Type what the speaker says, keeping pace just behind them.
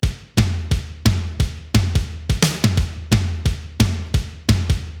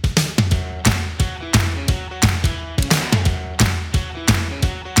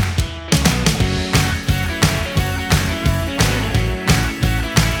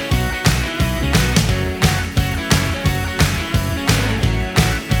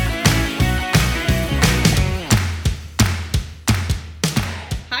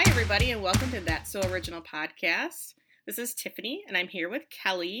Original Podcast. This is Tiffany, and I'm here with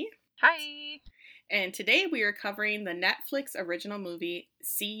Kelly. Hi! And today we are covering the Netflix original movie,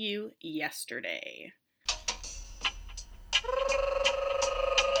 See You Yesterday.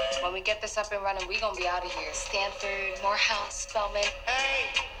 When we get this up and running, we gonna be out of here. Stanford, Morehouse, Spelman. Hey,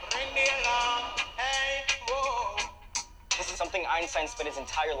 ring the alarm. Hey, whoa. This is something Einstein spent his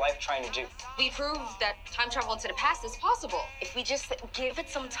entire life trying to do. We proved that time travel into the past is possible. If we just give it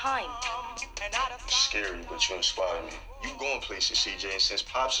some time. Scary, but you inspire me. You going places, CJ, and since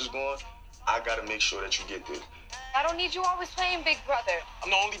Pops is gone, I gotta make sure that you get there. I don't need you always playing Big Brother. I'm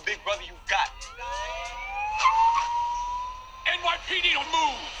the only big brother you got. NYPD, don't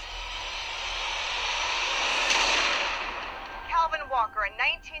move! Calvin Walker, a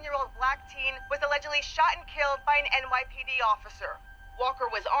 19-year-old black teen, was allegedly shot and killed by an NYPD officer. Walker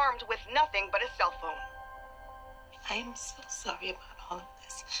was armed with nothing but a cell phone. I am so sorry about all of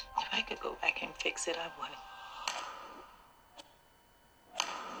this. If I could go back and fix it, I would.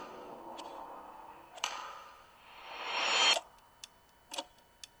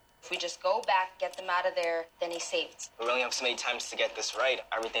 If we just go back, get them out of there, then he's saved. We only have so many times to get this right.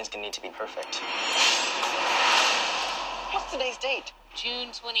 Everything's gonna need to be perfect. What's today's date? June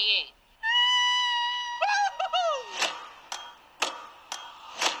 28th.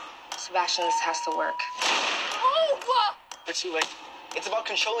 Sebastian, this has to work. They're too late. It's about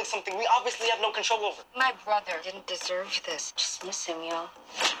controlling something we obviously have no control over. My brother didn't deserve this. Just miss him, yo.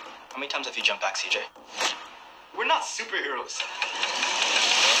 How many times have you jumped back, CJ? We're not superheroes.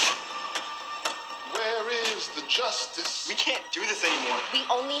 Where is the justice? We can't do this anymore. We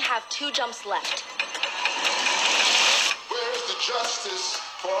only have 2 jumps left. Where's the justice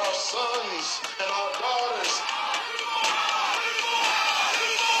for our sons and our daughters?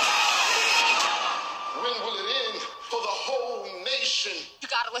 When will it end for the whole nation? You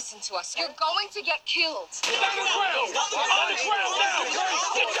gotta listen to us. You're going to get killed.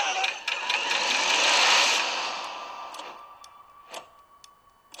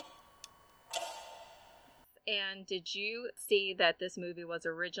 And did you see that this movie was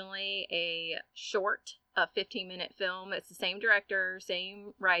originally a short, a 15-minute film? It's the same director,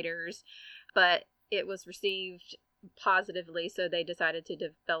 same writers, but it was received positively, so they decided to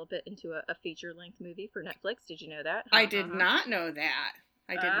develop it into a feature-length movie for Netflix. Did you know that? I did not know that.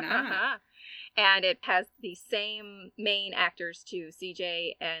 I did not. And it has the same main actors too.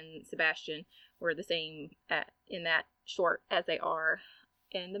 CJ and Sebastian were the same in that short as they are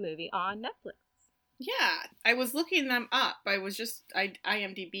in the movie on Netflix. Yeah, I was looking them up. I was just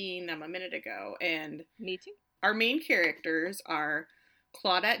IMDb'ing them a minute ago, and Me too. our main characters are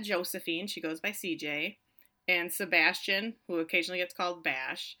Claudette Josephine, she goes by CJ, and Sebastian, who occasionally gets called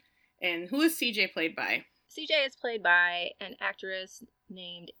Bash. And who is CJ played by? CJ is played by an actress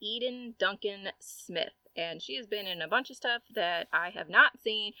named Eden Duncan Smith, and she has been in a bunch of stuff that I have not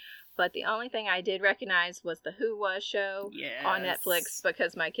seen, but the only thing I did recognize was the Who Was show on Netflix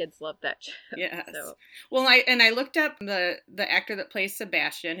because my kids love that show. Yes. So. Well, I looked up the actor that plays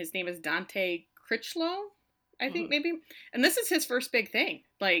Sebastian. His name is Dante Critchlow, I think maybe. And this is his first big thing.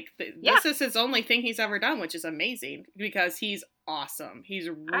 Like, this is his only thing he's ever done, which is amazing because he's awesome. He's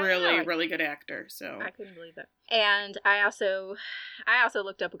really good actor. So I couldn't believe it. And I also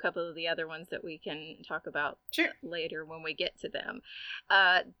looked up a couple of the other ones that we can talk about later when we get to them.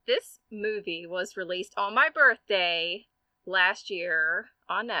 This movie was released on my birthday last year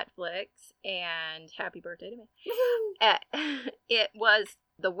on Netflix, and happy birthday to me. It was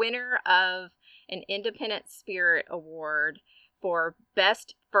the winner of an Independent Spirit Award for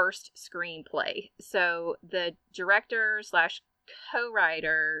Best First Screenplay. So the director /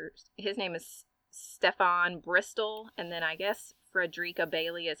 co-writer, his name is Stefan Bristol, and then I guess Frederica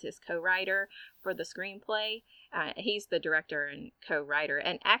Bailey is his co-writer for the screenplay. He's the director and co-writer,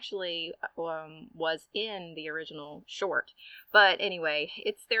 and actually was in the original short. But anyway,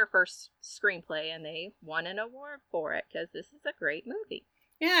 it's their first screenplay, and they won an award for it because this is a great movie.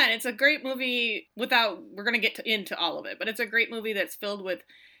 Yeah, and it's a great movie we're going to get into all of it, but it's a great movie that's filled with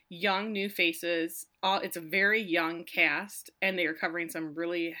young new faces. It's a very young cast, and they are covering some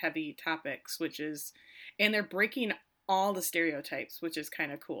really heavy topics, and they're breaking all the stereotypes, which is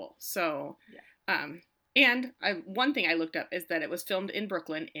kind of cool. So, one thing I looked up is that it was filmed in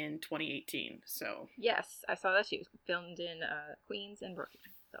Brooklyn in 2018. So yes, I saw that she was filmed in Queens and Brooklyn.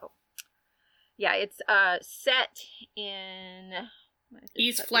 So yeah, it's set in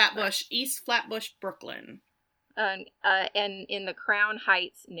East Flatbush, Brooklyn. And in the Crown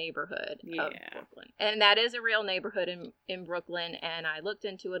Heights neighborhood of Brooklyn. And that is a real neighborhood in Brooklyn, and I looked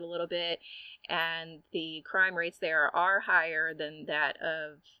into it a little bit, and the crime rates there are higher than that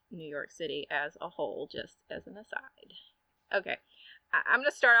of New York City as a whole, just as an aside. Okay, I'm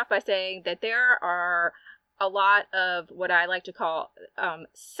going to start off by saying that there are a lot of what I like to call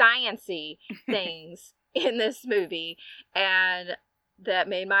science-y things in this movie, and that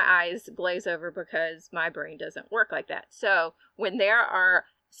made my eyes glaze over because my brain doesn't work like that. So when there are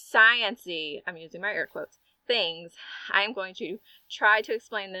science-y, I'm using my air quotes, things, I'm going to try to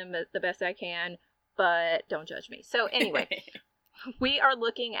explain them the best I can, but don't judge me. So anyway, we are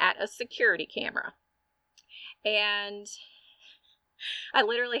looking at a security camera. And I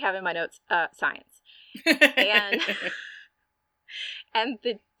literally have in my notes, science. And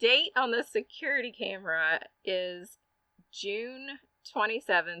the date on the security camera is June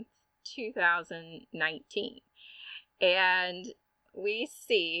 27th, 2019. And we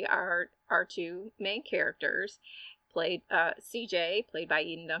see our two main characters, CJ, played by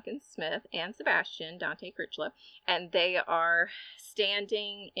Eden Duncan Smith, and Sebastian, Dante Critchlow, and they are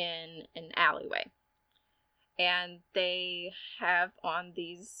standing in an alleyway. And they have on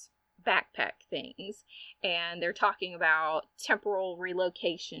these backpack things, and they're talking about temporal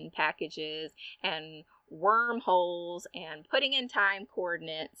relocation packages and wormholes and putting in time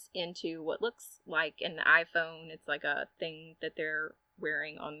coordinates into what looks like an iPhone. It's like a thing that they're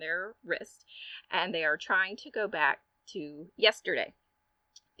wearing on their wrist, and they are trying to go back to yesterday.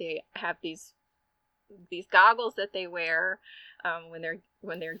 They have these goggles that they wear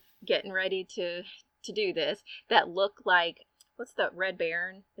when they're getting ready to do this that look like, what's the Red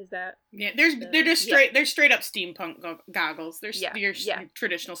Baron? Is that? Yeah, they're just straight. They're straight up steampunk goggles. They're your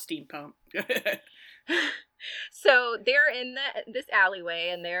traditional steampunk. So they're in this alleyway,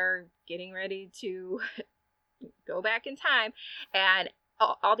 and they're getting ready to go back in time, and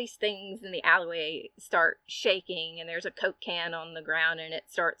all these things in the alleyway start shaking, and there's a Coke can on the ground, and it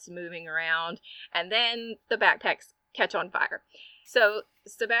starts moving around, and then the backpacks catch on fire. So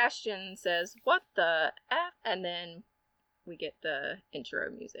Sebastian says, "What the F?" And then we get the intro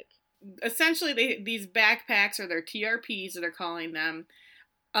music. Essentially, these backpacks, or their TRPs, as they're calling them,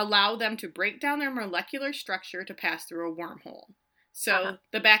 allow them to break down their molecular structure to pass through a wormhole. So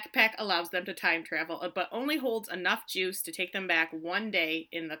the backpack allows them to time travel, but only holds enough juice to take them back one day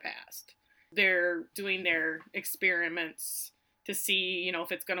in the past. They're doing their experiments to see,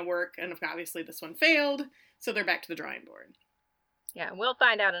 if it's going to work, and if obviously this one failed, so they're back to the drawing board. Yeah, and we'll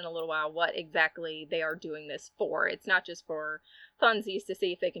find out in a little while what exactly they are doing this for. It's not just for funsies to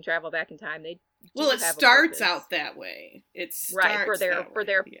see if they can travel back in time. It starts out that way. It's right for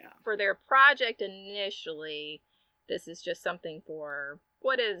their project initially. This is just something for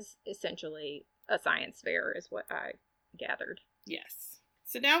what is essentially a science fair, is what I gathered. Yes.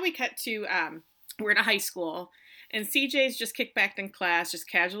 So now we cut to we're in a high school. And CJ's just kicked back in class, just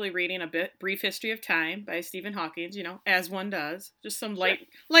casually reading a brief history of time by Stephen Hawking, as one does. Just some light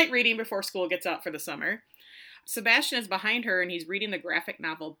reading before school gets out for the summer. Sebastian is behind her, and he's reading the graphic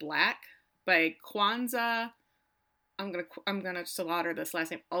novel Black by Kwanzaa. I'm gonna slaughter this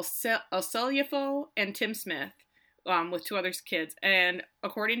last name. Oseliafo and Tim Smith, with two other kids. And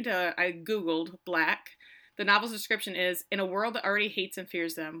according to, I googled Black. The novel's description is, in a world that already hates and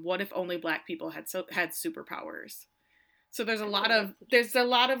fears them, what if only Black people had superpowers? So there's a lot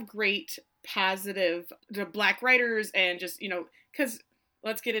of great positive Black writers, and just, because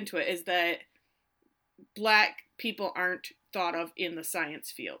let's get into it, is that Black people aren't thought of in the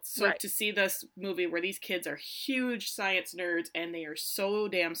science field. So to see this movie where these kids are huge science nerds and they are so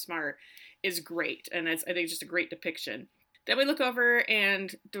damn smart is great. And I think it's just a great depiction. Then we look over,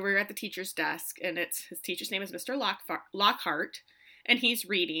 and we're at the teacher's desk, and his teacher's name is Mr. Lockhart, and he's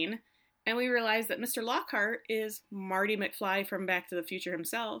reading, and we realize that Mr. Lockhart is Marty McFly from Back to the Future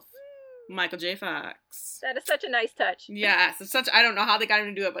himself, Michael J. Fox. That is such a nice touch. Yes, I don't know how they got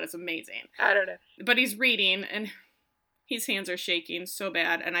him to do it, but it's amazing. I don't know. But he's reading, and his hands are shaking so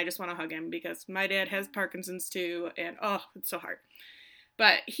bad, and I just want to hug him, because my dad has Parkinson's too, and it's so hard.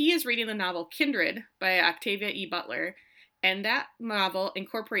 But he is reading the novel Kindred by Octavia E. Butler, and that novel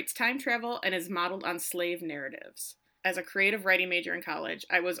incorporates time travel and is modeled on slave narratives. As a creative writing major in college,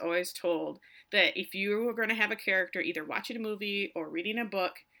 I was always told that if you were going to have a character either watching a movie or reading a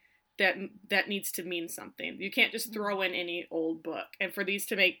book, that needs to mean something. You can't just throw in any old book. And for these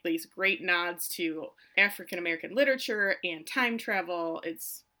to make these great nods to African American literature and time travel,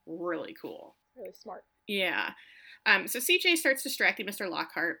 it's really cool. Really smart. Yeah. So CJ starts distracting Mr.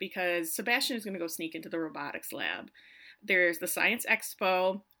 Lockhart because Sebastian is going to go sneak into the robotics lab. There's the Science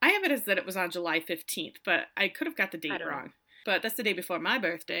Expo. I have it as that it was on July 15th, but I could have got the date wrong. But that's the day before my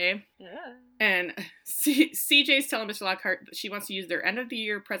birthday. Yeah. And CJ's telling Mr. Lockhart that she wants to use their end of the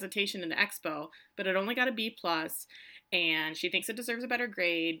year presentation in the expo, but it only got a B+. And she thinks it deserves a better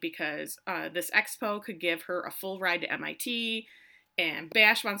grade because this expo could give her a full ride to MIT. And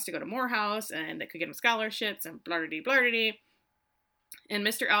Bash wants to go to Morehouse, and they could get him scholarships, and blardy. And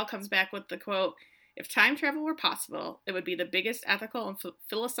Mr. L comes back with the quote, "If time travel were possible, it would be the biggest ethical and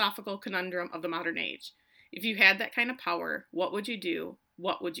philosophical conundrum of the modern age. If you had that kind of power, what would you do?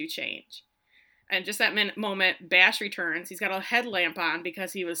 What would you change?" And just that moment, Bash returns. He's got a headlamp on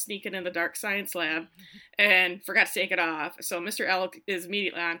because he was sneaking in the dark science lab and forgot to take it off. So Mr. L is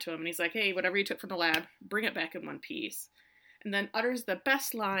immediately onto him, and he's like, "Hey, whatever you took from the lab, bring it back in one piece." And then utters the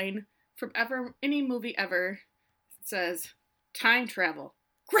best line from any movie ever. It says, "Time travel.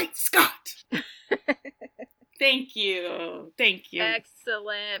 Great Scott!" Thank you.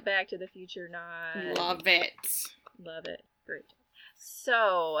 Excellent. Back to the Future nod. Love it. Great.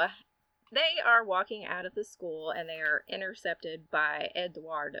 So, they are walking out of the school and they are intercepted by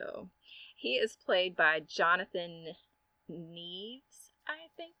Eduardo. He is played by Jonathan Neves, I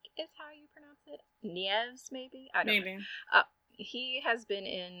think is how you pronounce it. Nieves, maybe? I don't know. He has been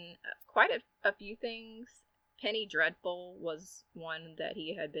in quite a few things. Penny Dreadful was one that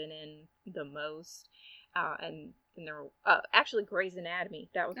he had been in the most. And there were, actually Grey's Anatomy.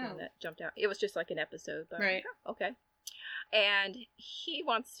 That was one that jumped out. It was just like an episode. But right. Okay. And he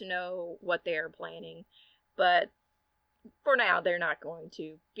wants to know what they're planning. But for now, they're not going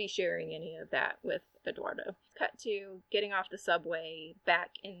to be sharing any of that with Eduardo. Cut to getting off the subway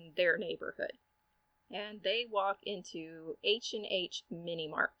back in their neighborhood. And they walk into H&H Mini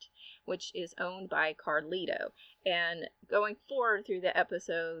Mart, which is owned by Carlito. And going forward through the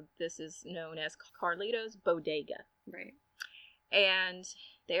episode, this is known as Carlito's Bodega. Right. And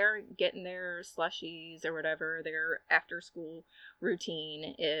they're getting their slushies or whatever their after-school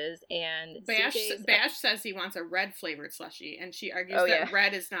routine is. And Bash says he wants a red flavored slushie, and she argues that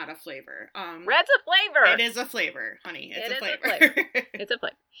red is not a flavor. Red's a flavor. It is a flavor, honey. It's a flavor. It's a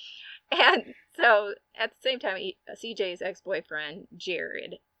flavor. And so, at the same time, CJ's ex-boyfriend,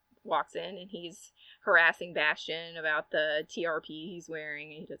 Jared, walks in, and he's harassing Bastian about the TRP he's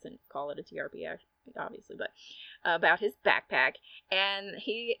wearing. He doesn't call it a TRP, obviously, but about his backpack. And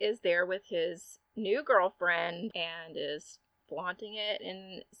he is there with his new girlfriend and is flaunting it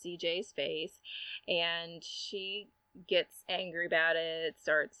in CJ's face. And she gets angry about it,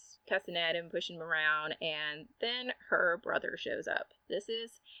 starts cussing at him, pushing him around, and then her brother shows up. This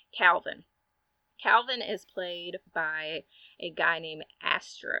is Calvin. Calvin is played by a guy named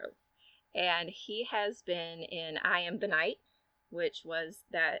Astro, and he has been in I Am the Night, which was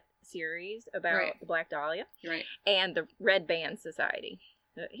that series about the Black Dahlia, and the Red Band Society.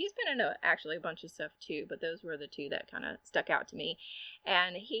 He's been in actually a bunch of stuff too, but those were the two that kind of stuck out to me.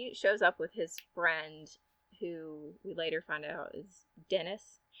 And he shows up with his friend, who we later find out is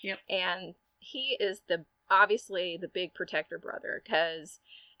Dennis. Yep. And he is obviously the big protector brother,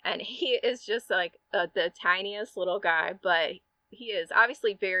 and he is just like the tiniest little guy, but he is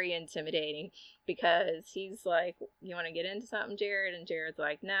obviously very intimidating because he's like, "You want to get into something, Jared?" And Jared's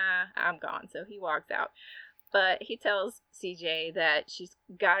like, "Nah, I'm gone." So he walks out. But he tells CJ that she's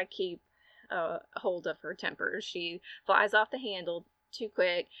got to keep hold of her temper. She flies off the handle too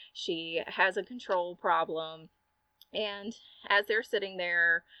quick. She has a control problem. And as they're sitting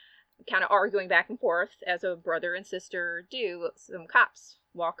there kind of arguing back and forth, as a brother and sister do, some cops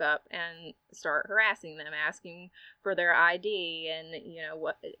walk up and start harassing them, asking for their ID and,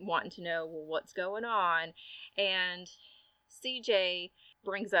 wanting to know, well, what's going on. And CJ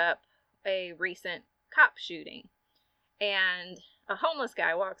brings up a recent cop shooting. And a homeless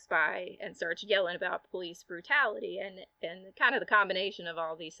guy walks by and starts yelling about police brutality, and kind of the combination of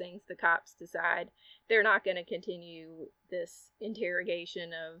all these things, the cops decide they're not going to continue this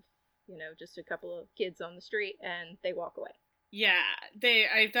interrogation of, just a couple of kids on the street, and they walk away. Yeah,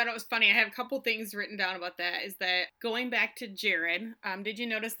 I thought it was funny. I have a couple things written down about that. Is that going back to Jared, did you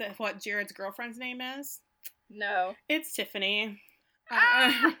notice what Jared's girlfriend's name is? No. It's Tiffany.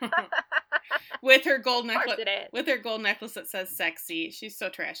 With her gold necklace, that says "sexy." She's so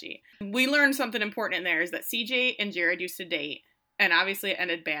trashy. We learned something important in there is that CJ and Jared used to date, and obviously it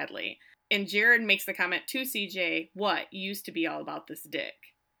ended badly. And Jared makes the comment to CJ, "What used to be all about this dick,"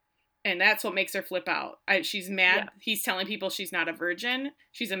 and that's what makes her flip out. She's mad. Yeah. He's telling people she's not a virgin.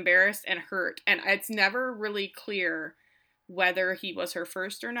 She's embarrassed and hurt, and it's never really clear whether he was her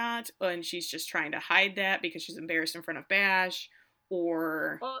first or not, and she's just trying to hide that because she's embarrassed in front of Bash.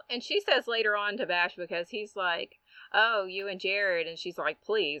 Well, and she says later on to Bash, because he's like, oh, you and Jared, and she's like,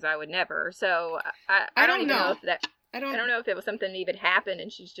 please, I would never. So I don't even know if that. I don't know if it was something that even happened,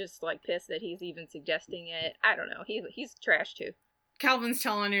 and she's just like pissed that he's even suggesting it. I don't know. He's trash too. Calvin's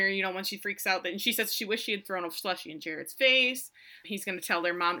telling her, when she freaks out, and she says she wished she had thrown a slushie in Jared's face. He's going to tell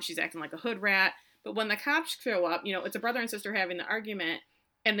their mom that she's acting like a hood rat. But when the cops show up, it's a brother and sister having the argument,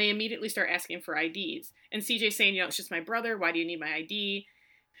 and they immediately start asking for IDs. And CJ's saying, it's just my brother. Why do you need my ID?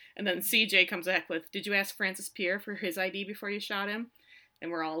 And then CJ comes back with, did you ask Francis Pierre for his ID before you shot him?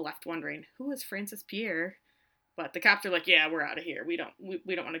 And we're all left wondering, who is Francis Pierre? But the cops are like, yeah, we're out of here. We don't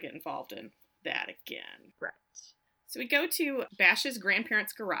want to get involved in that again. Right. So we go to Bash's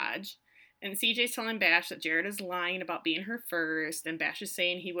grandparents' garage, and CJ's telling Bash that Jared is lying about being her first, and Bash is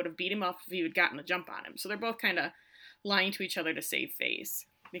saying he would have beat him up if he had gotten a jump on him. So they're both kind of lying to each other to save face.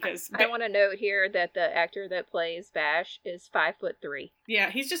 Because I want to note here that the actor that plays Bash is 5'3". Yeah,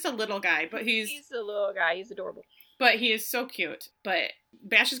 he's just a little guy, but he's a little guy. He's adorable. But he is so cute. But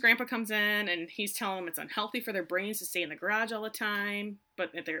Bash's grandpa comes in, and he's telling them it's unhealthy for their brains to stay in the garage all the time,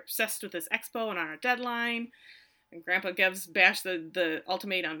 but that they're obsessed with this expo and on a deadline. And Grandpa gives Bash the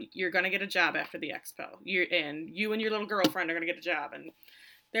ultimatum, you're going to get a job after the expo. You and your little girlfriend are going to get a job. And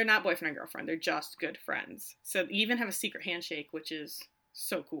they're not boyfriend and girlfriend. They're just good friends. So they even have a secret handshake, which is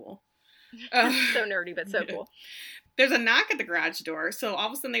so cool. So nerdy, but so cool. There's a knock at the garage door, so all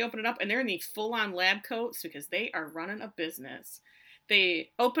of a sudden they open it up, and they're in these full-on lab coats because they are running a business.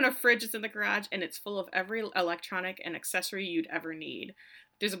 They open a fridge that's in the garage, and it's full of every electronic and accessory you'd ever need.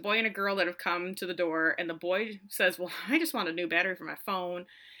 There's a boy and a girl that have come to the door, and the boy says, well, I just want a new battery for my phone,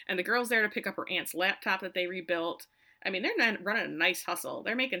 and the girl's there to pick up her aunt's laptop that they rebuilt. I mean, they're running a nice hustle.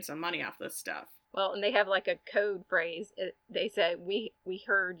 They're making some money off this stuff. Well, and they have like a code phrase. They say, we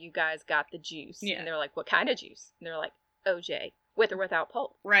heard you guys got the juice. Yeah. And they're like, what kind of juice? And they're like, OJ, with or without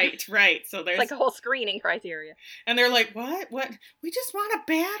pulp. Right. So there's like a whole screening criteria. And they're like, what? We just want a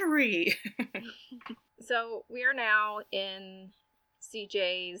battery. So we are now in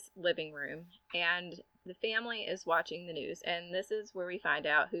CJ's living room, and the family is watching the news. And this is where we find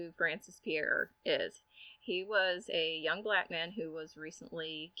out who Francis Pierre is. He was a young black man who was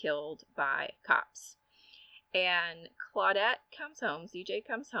recently killed by cops. And Claudette comes home, CJ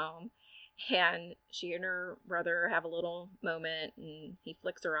comes home, and she and her brother have a little moment, and he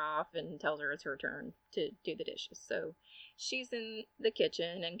flicks her off and tells her it's her turn to do the dishes. So she's in the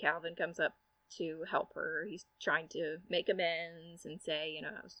kitchen, and Calvin comes up to help her. He's trying to make amends and say,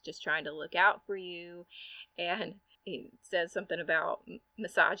 I was just trying to look out for you. And he says something about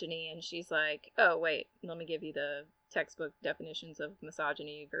misogyny, and she's like, oh, wait, let me give you the textbook definitions of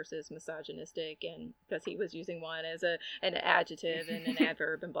misogyny versus misogynistic, and because he was using one as an adjective and an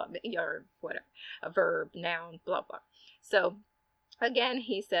adverb and blah, or whatever, a verb, noun, blah, blah. So, again,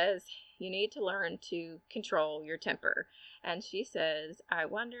 he says, you need to learn to control your temper. And she says, I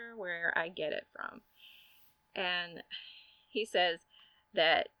wonder where I get it from. And he says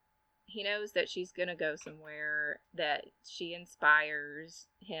that he knows that she's going to go somewhere, that she inspires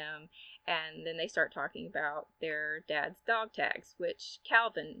him, and then they start talking about their dad's dog tags, which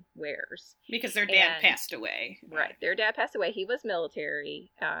Calvin wears. Because their dad passed away. Right, their dad passed away. He was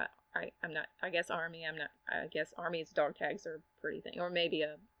military. I guess Army. I guess Army's dog tags are a pretty thing, or maybe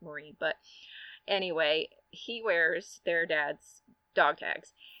a Marine. But anyway, he wears their dad's dog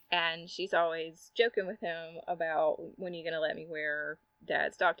tags. And she's always joking with him about, when are you going to let me wear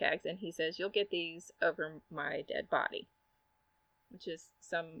Dad's dog tags? And he says, you'll get these over my dead body, which is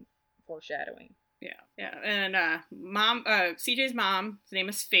some foreshadowing. Yeah. And CJ's mom's name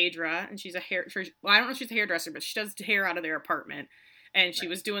is Phaedra, and she's I don't know if she's a hairdresser, but she does hair out of their apartment. And she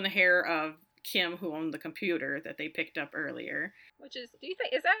was doing the hair of Kim, who owned the computer that they picked up earlier. Which is, do you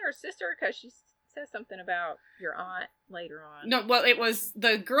think, is that her sister? Because she says something about your aunt later on. No, well, it was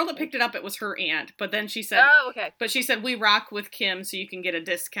the girl that picked it up. It was her aunt, but then she said, "Oh, okay." But she said, "We rock with Kim, so you can get a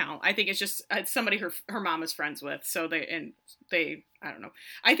discount." I think it's just somebody her mom is friends with, so they I don't know.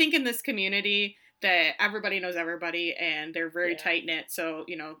 I think in this community that everybody knows everybody, and they're very tight knit. So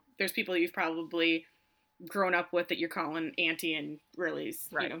there's people you've probably grown up with that you're calling auntie, and really,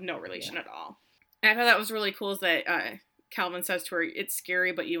 no relation at all. And I thought that was really cool. Is that Calvin says to her, "It's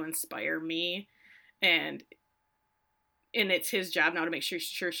scary, but you inspire me." And it's his job now to make sure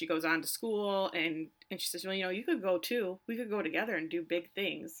she goes on to school. And she says, well, you could go too. We could go together and do big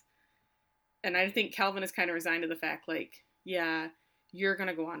things. And I think Calvin is kind of resigned to the fact, like, yeah, you're going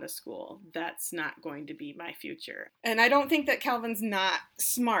to go on to school. That's not going to be my future. And I don't think that Calvin's not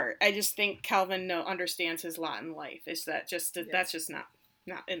smart. I just think Calvin understands his lot in life. Is that that's just not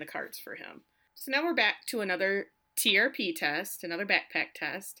in the cards for him. So now we're back to another TRP test, another backpack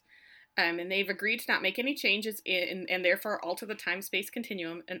test. And they've agreed to not make any changes and therefore alter the time-space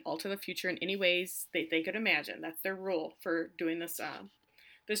continuum and alter the future in any ways they could imagine. That's their rule for doing this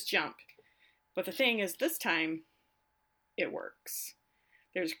this jump. But the thing is, this time, it works.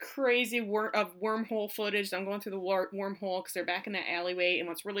 There's crazy wormhole footage. I'm going through the wormhole because they're back in that alleyway. And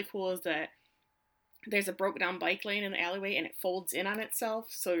what's really cool is that there's a broke down bike lane in the alleyway and it folds in on itself.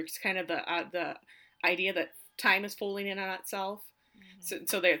 So it's kind of the idea that time is folding in on itself.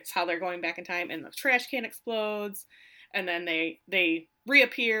 So that's how they're going back in time, and the trash can explodes, and then they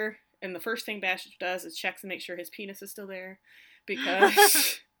reappear, and the first thing Bash does is checks and make sure his penis is still there,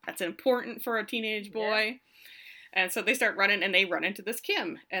 because that's important for a teenage boy. Yeah. And so they start running, and they run into this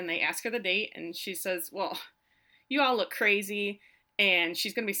Kim, and they ask her the date, and she says, well, you all look crazy, and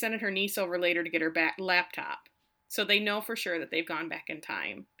she's going to be sending her niece over later to get her laptop. So they know for sure that they've gone back in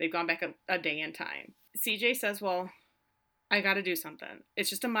time. They've gone back a day in time. CJ says, well, I got to do something. It's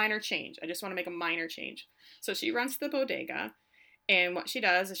just a minor change. I just want to make a minor change. So she runs to the bodega, and what she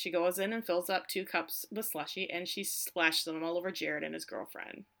does is she goes in and fills up 2 cups with slushie, and she splashes them all over Jared and his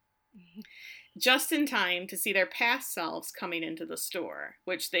girlfriend. Just in time to see their past selves coming into the store,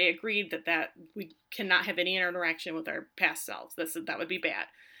 which they agreed that we cannot have any interaction with our past selves. That would be bad.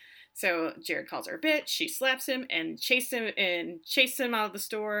 So Jared calls her a bitch. She slaps him and chases him out of the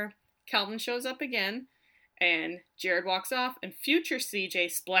store. Calvin shows up again. And Jared walks off, and future CJ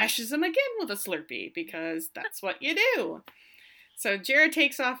splashes him again with a Slurpee, because that's what you do. So Jared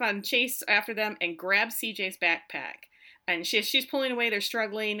takes off on chase after them and grabs CJ's backpack. And she's pulling away, they're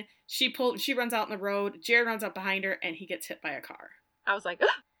struggling. She runs out in the road, Jared runs up behind her, and he gets hit by a car. I was like, ugh.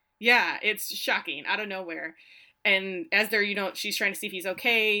 Yeah, it's shocking, out of nowhere. And as they're, she's trying to see if he's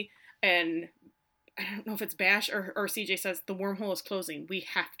okay, and I don't know if it's Bash or CJ says, the wormhole is closing. We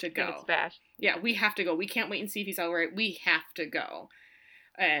have to go. It's Bash. Yeah, we have to go. We can't wait and see if he's all right. We have to go.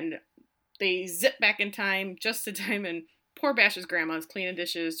 And they zip back in time, just in time, and poor Bash's grandma is cleaning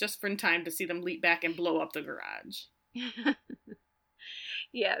dishes just in time to see them leap back and blow up the garage.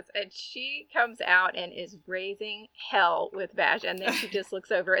 Yes, and she comes out and is raising hell with Bash, and then she just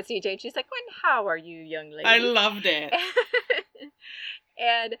looks over at CJ and she's like, how are you, young lady? I loved it.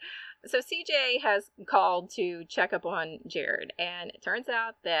 And so CJ has called to check up on Jared, and it turns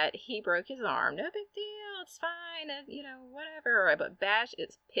out that he broke his arm. No big deal, it's fine, and, whatever. But Bash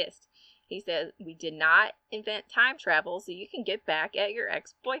is pissed. He says, we did not invent time travel so you can get back at your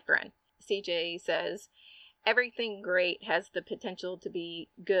ex-boyfriend. CJ says, everything great has the potential to be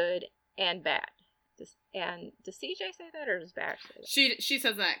good and bad. And does CJ say that, or does Bash say that? She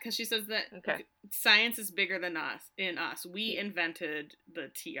says that because she says that science is bigger than us. We invented the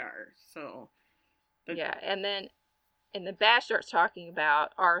TR. So yeah, and then Bash starts talking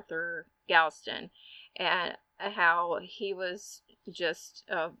about Arthur Galston and how he was just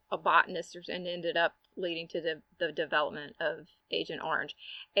a botanist and ended up leading to the development of Agent Orange.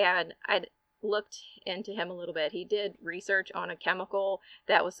 And I'd looked into him a little bit. He did research on a chemical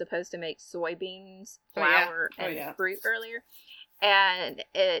that was supposed to make soybeans, flour, and fruit earlier. And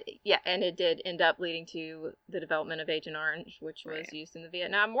it did end up leading to the development of Agent Orange, which was used in the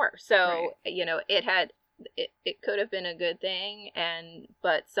Vietnam War. So, it could have been a good thing,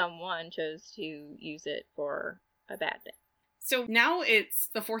 but someone chose to use it for a bad thing. So now it's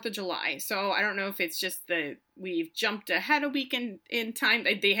the 4th of July. So I don't know if it's just that we've jumped ahead a week in time.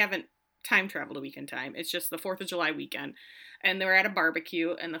 They haven't time traveled a week in time. It's just the 4th of July weekend. And they're at a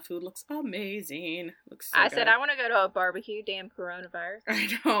barbecue, and the food looks amazing. I said, I want to go to a barbecue, damn coronavirus. I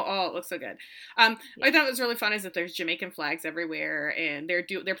know. Oh, it looks so good. I thought it was really fun is that there's Jamaican flags everywhere, and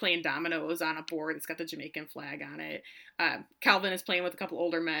they're playing dominoes on a board that's got the Jamaican flag on it. Calvin is playing with a couple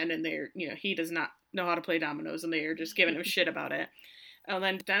older men, and he does not know how to play dominoes, and they are just giving him shit about it. And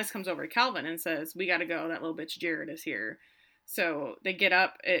then Dennis comes over to Calvin and says, we got to go. That little bitch Jared is here. So they get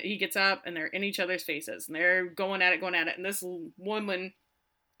up, he gets up, and they're in each other's faces, and they're going at it, and this woman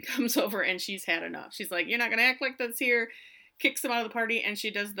comes over, and she's had enough. She's like, you're not going to act like this here, kicks them out of the party, and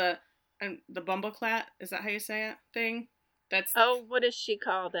she does the bumbleclat, is that how you say it, thing? What does she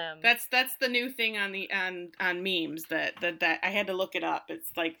call them? That's the new thing on the on memes that I had to look it up.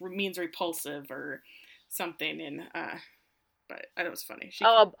 It's like means repulsive or something, and but I thought it was funny.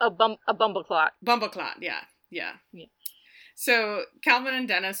 A bumbleclat. Bumbleclat, yeah. So Calvin and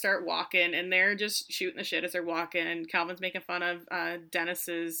Dennis start walking, and they're just shooting the shit as they're walking. Calvin's making fun of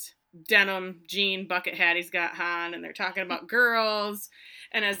Dennis's denim jean bucket hat he's got on, and they're talking about girls.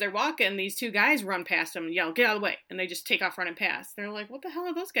 And as they're walking, these 2 guys run past them and yell, get out of the way. And they just take off running past. They're like, what the hell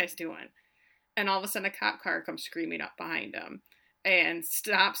are those guys doing? And all of a sudden, a cop car comes screaming up behind them and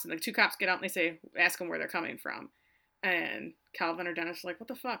stops. And the 2 cops get out, and they ask them where they're coming from. And Calvin or Dennis are like, what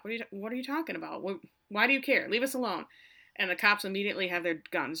the fuck? What are you talking about? Why do you care? Leave us alone. And the cops immediately have their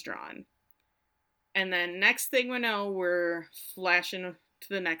guns drawn. And then next thing we know, we're flashing to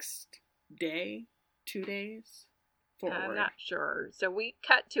the next day, 2 days forward. I'm not sure. So we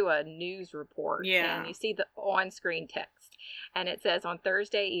cut to a news report. Yeah. And you see the on-screen text. And it says, on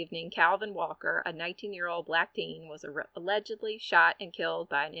Thursday evening, Calvin Walker, a 19-year-old black teen, was allegedly shot and killed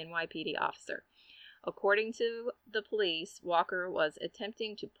by an NYPD officer. According to the police, Walker was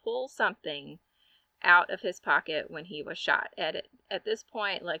attempting to pull something out of his pocket when he was shot. At this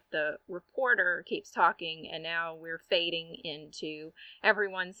point, like, the reporter keeps talking, and now we're fading into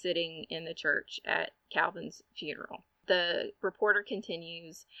everyone sitting in the church at Calvin's funeral. The reporter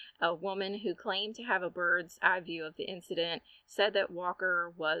continues, a woman who claimed to have a bird's eye view of the incident said that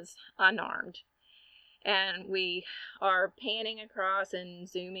Walker was unarmed. And we are panning across and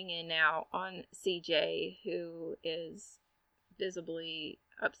zooming in now on CJ, who is visibly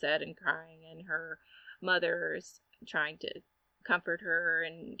upset and crying, and her mother is trying to comfort her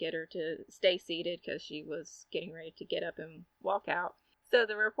and get her to stay seated because she was getting ready to get up and walk out. So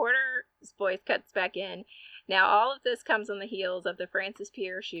the reporter's voice cuts back in. Now, all of this comes on the heels of the Francis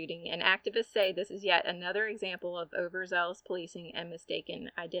Pierre shooting, and activists say this is yet another example of overzealous policing and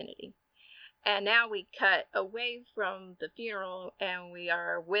mistaken identity. And now we cut away from the funeral, and we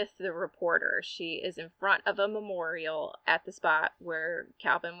are with the reporter. She is in front of a memorial at the spot where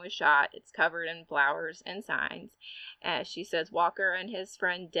Calvin was shot. It's covered in flowers and signs. She says Walker and his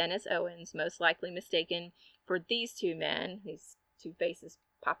friend Dennis Owens, most likely mistaken for these two men, these two faces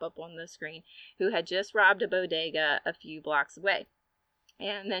pop up on the screen, who had just robbed a bodega a few blocks away.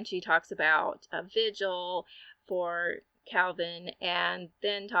 And then she talks about a vigil for Calvin, and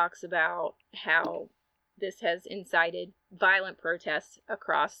then talks about how this has incited violent protests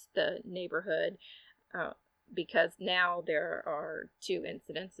across the neighborhood because now there are 2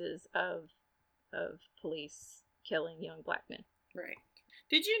 incidences of police killing young black men. Right.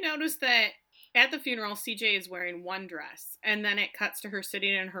 Did you notice that at the funeral, CJ is wearing one dress, and then it cuts to her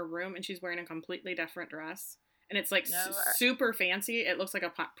sitting in her room, and she's wearing a completely different dress, and it's like super fancy. It looks like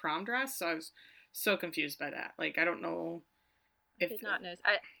a prom dress, so I was so confused by that. Like, I don't know if... I did not notice.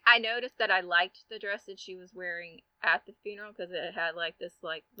 I noticed that I liked the dress that she was wearing at the funeral because it had, like, this,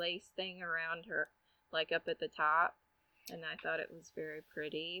 like, lace thing around her, like, up at the top. And I thought it was very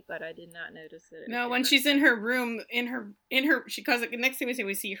pretty, but I did not notice that. No, when she's in her room, because the next thing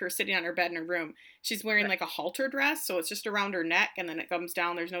we see her sitting on her bed in her room, she's wearing like a halter dress, so it's just around her neck, and then it comes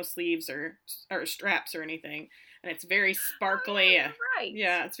down. There's no sleeves or straps or anything, and it's very sparkly. Oh, right.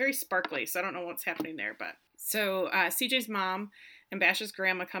 Yeah, it's very sparkly. So I don't know what's happening there, but so CJ's mom and Bash's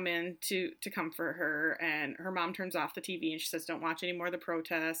grandma come in to comfort her, and her mom turns off the TV and she says, "Don't watch any more of the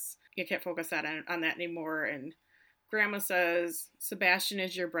protests. You can't focus on that anymore." And Grandma says, Sebastian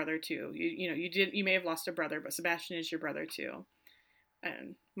is your brother too. You may have lost a brother, but Sebastian is your brother too.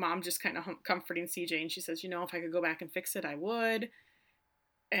 And Mom just kind of comforting CJ, and she says, if I could go back and fix it, I would.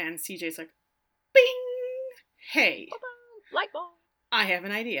 And CJ's like, bing! Hey, light bulb. I have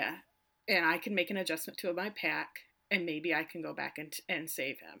an idea, and I can make an adjustment to my pack, and maybe I can go back and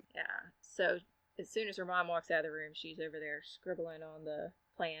save him. Yeah. So as soon as her mom walks out of the room, she's over there scribbling on the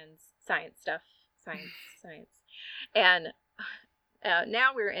plans, science stuff, science. And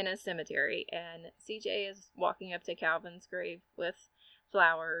now we're in a cemetery, and CJ is walking up to Calvin's grave with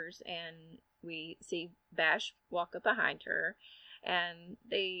flowers, and we see Bash walk up behind her, and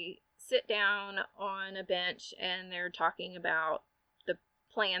they sit down on a bench, and they're talking about the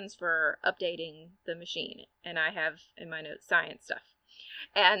plans for updating the machine. And I have in my notes science stuff.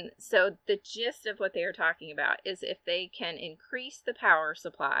 And so the gist of what they are talking about is if they can increase the power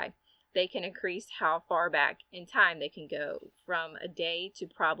supply, they can increase how far back in time they can go, from a day to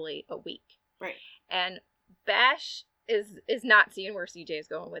probably a week. Right. And Bash is not seeing where CJ is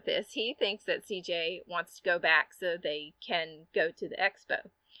going with this. He thinks that CJ wants to go back so they can go to the expo.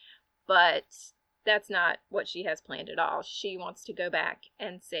 But that's not what she has planned at all. She wants to go back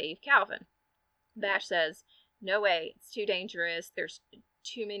and save Calvin. Bash says, no way, it's too dangerous. There's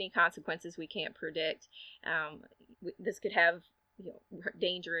too many consequences we can't predict. This could have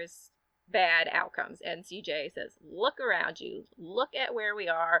dangerous, bad outcomes. And CJ says, look around you, look at where we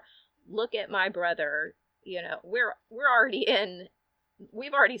are, look at my brother. We're already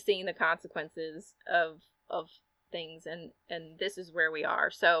we've already seen the consequences of things, and this is where we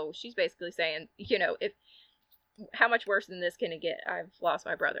are. So she's basically saying, how much worse than this can it get? I've lost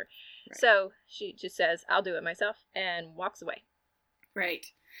my brother. Right. So she just says, I'll do it myself, and walks away. Right.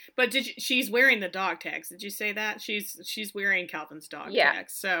 But she's wearing the dog tags. Did you say that? She's wearing Calvin's dog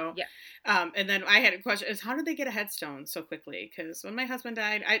tags. So, and then I had a question: is how did they get a headstone so quickly? Because when my husband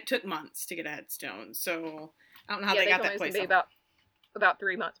died, it took months to get a headstone. So I don't know how they got that place. About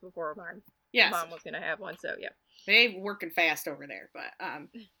 3 months before my mom was going to have one. So they working fast over there. But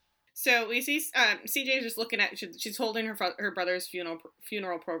so we see CJ just looking at, she's holding her brother's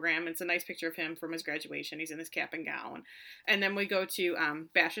funeral program. It's a nice picture of him from his graduation. He's in his cap and gown. And then we go to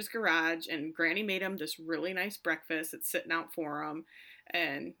Bash's garage, and Granny made him this really nice breakfast. It's sitting out for him.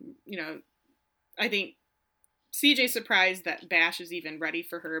 And, I think CJ's surprised that Bash is even ready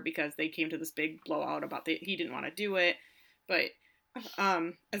for her, because they came to this big blowout about he didn't want to do it. But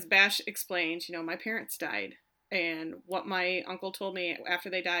as Bash explains, my parents died. And what my uncle told me after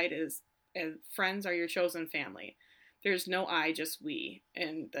they died is, friends are your chosen family. There's no I, just we.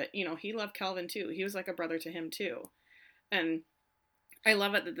 And that, he loved Calvin too. He was like a brother to him too. And I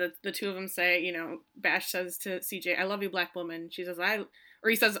love it that the two of them say, Bash says to CJ, I love you, black woman. She says,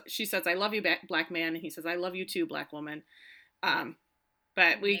 she says, I love you, black man. And he says, I love you too, black woman.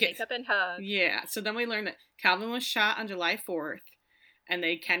 But we get up and hug. Yeah. So then we learn that Calvin was shot on July 4th, and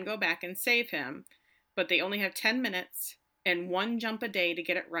they can go back and save him. But they only have 10 minutes and 1 jump a day to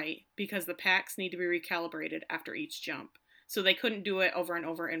get it right, because the packs need to be recalibrated after each jump. So they couldn't do it over and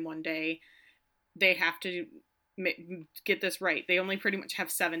over in one day. They have to get this right. They only pretty much have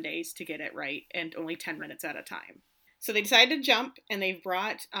 7 days to get it right, and only 10 minutes at a time. So they decided to jump, and they've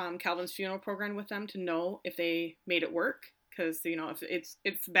brought Calvin's funeral program with them to know if they made it work. Because, if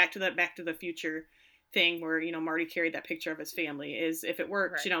it's back to the future thing where, Marty carried that picture of his family, is if it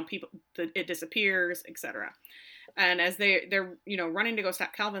works, right. It disappears, etc. And as they're running to go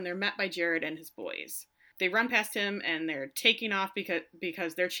stop Calvin, they're met by Jared and his boys. They run past him, and they're taking off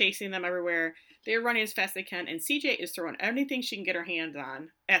because they're chasing them everywhere. They're running as fast as they can, and CJ is throwing anything she can get her hands on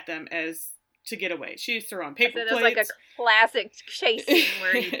at them to get away. She's throwing paper plates. It's like a classic chase scene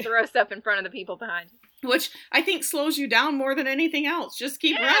where you throw stuff in front of the people behind you. Which I think slows you down more than anything else. Just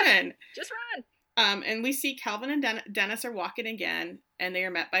keep running. Just run. And we see Calvin and Dennis are walking again, and they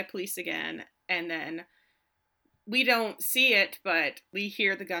are met by police again. And then we don't see it, but we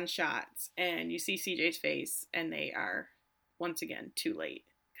hear the gunshots, and you see CJ's face, and they are once again too late,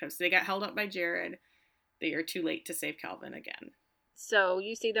 because they got held up by Jared. They are too late to save Calvin again. So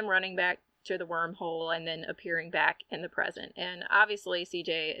you see them running back to the wormhole and then appearing back in the present. And obviously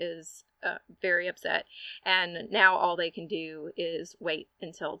CJ is very upset, and now all they can do is wait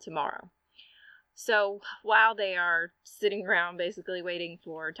until tomorrow. So while they are sitting around basically waiting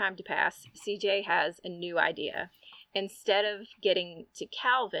for time to pass, CJ has a new idea. Instead of getting to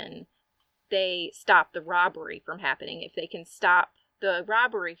Calvin, they stop the robbery from happening. If they can stop the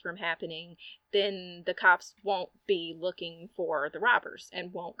robbery from happening, then the cops won't be looking for the robbers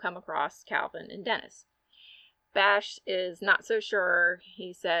and won't come across Calvin and Dennis. Bash is not so sure.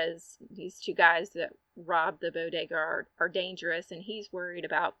 He says these two guys that robbed the bodega are dangerous, and he's worried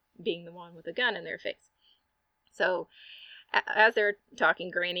about being the one with a gun in their face. So as they're talking,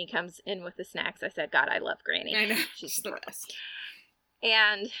 Granny comes in with the snacks. I said, God, I love Granny. I know. She's the best.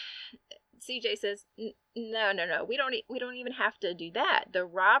 And CJ says, no, we don't even have to do that. The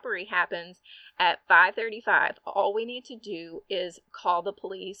robbery happens at 5:35. All we need to do is call the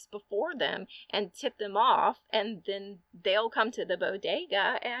police before them and tip them off, and then they'll come to the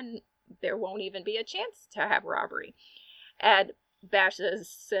bodega, and there won't even be a chance to have robbery. And Bash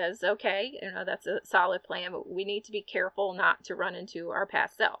says, okay, that's a solid plan, but we need to be careful not to run into our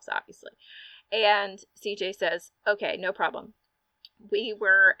past selves, obviously. And CJ says, okay, no problem. We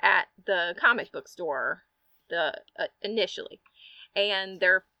were at the comic book store initially, and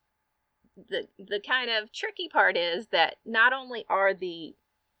the kind of tricky part is that not only are the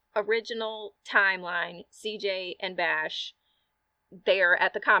original timeline CJ and Bash there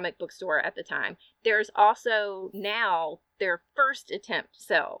at the comic book store at the time, there's also now their first attempt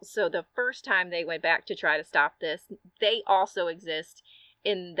selves. So the first time they went back to try to stop this, they also exist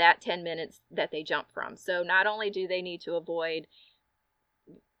in that 10 minutes that they jump from. So not only do they need to avoid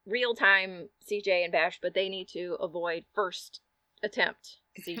real-time CJ and Bash, but they need to avoid first attempt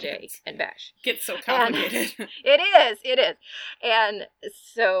CJ and Bash. Gets so complicated. And it is. And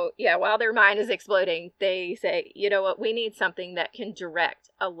so, while their mind is exploding, they say, you know what, we need something that can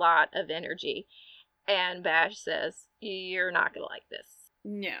direct a lot of energy. And Bash says, you're not going to like this.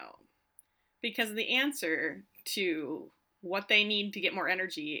 No. Because the answer to what they need to get more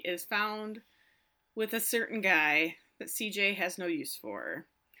energy is found with a certain guy that CJ has no use for.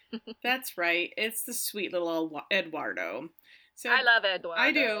 That's right. It's the sweet little Eduardo. So I love Eduardo.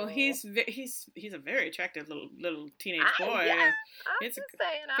 I do. He's a very attractive little teenage boy. Yeah, I'm it's just a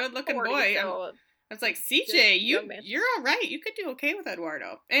saying, good looking 40, boy. so I was like, CJ, young man. you're all right. You could do okay with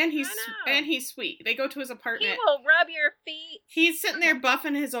Eduardo, and he's sweet. They go to his apartment. He will rub your feet. He's sitting there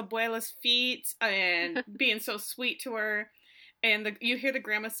buffing his abuela's feet and being so sweet to her. And you hear the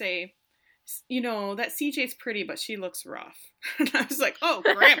grandma say, you know, that CJ's pretty, but she looks rough. And I was like, oh,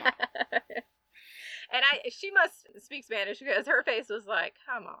 grandma. And she must speak Spanish because her face was like,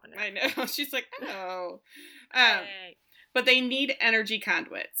 come on. I know. She's like, oh. Hey. But they need energy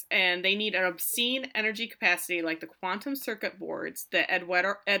conduits, and they need an obscene energy capacity like the quantum circuit boards that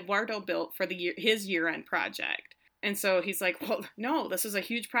Eduardo built for his year-end project. And so he's like, well, no, this is a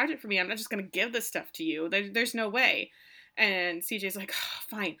huge project for me. I'm not just going to give this stuff to you. There's no way. And CJ's like, oh,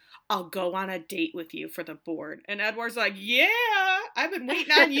 fine, I'll go on a date with you for the board. And Edward's like, yeah, I've been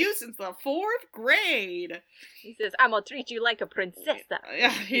waiting on you since the 4th grade. He says, I'm going to treat you like a princess. Yeah,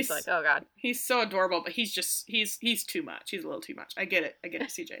 he's like, oh, God. He's so adorable, but he's too much. He's a little too much. I get it,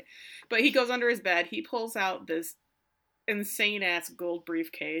 CJ. But he goes under his bed. He pulls out this insane-ass gold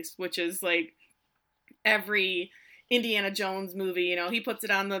briefcase, which is like every Indiana Jones movie. You know, he puts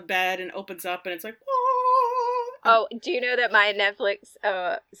it on the bed and opens up, and it's like, whoa. Oh, do you know that my Netflix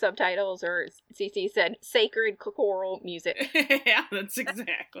subtitles or CC said sacred choral music? Yeah, that's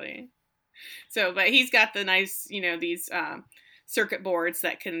exactly. So, but he's got the nice, you know, these circuit boards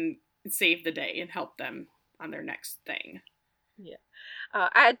that can save the day and help them on their next thing. Yeah.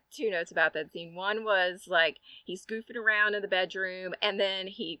 I had 2 notes about that scene. One was like he's goofing around in the bedroom and then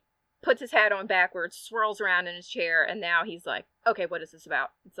he puts his hat on backwards, swirls around in his chair, and now he's like, okay, what is this about?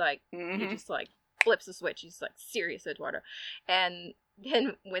 It's like, he just like flips the switch. He's like, serious, Eduardo. And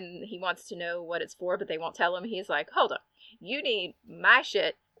then when he wants to know what it's for, but they won't tell him, he's like, hold on, you need my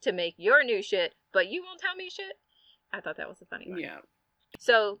shit to make your new shit, but you won't tell me shit? I thought that was a funny one. Yeah.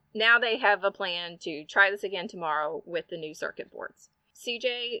 So now they have a plan to try this again tomorrow with the new circuit boards.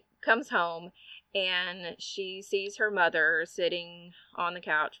 CJ comes home and she sees her mother sitting on the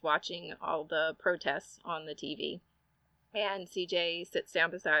couch watching all the protests on the TV. And CJ sits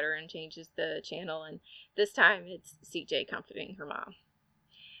down beside her and changes the channel, and this time it's CJ comforting her mom.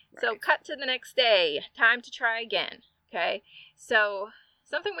 Right. So cut to the next day, time to try again, okay? So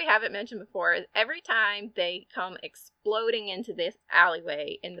something we haven't mentioned before is every time they come exploding into this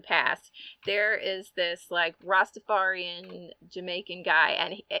alleyway in the past, there is this like Rastafarian Jamaican guy,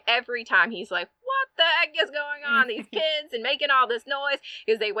 and every time he's like, what the heck is going on? These kids and making all this noise,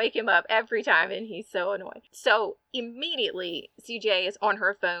 because they wake him up every time and he's so annoyed. So immediately CJ is on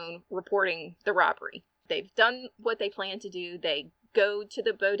her phone reporting the robbery. They've done what they plan to do. They go to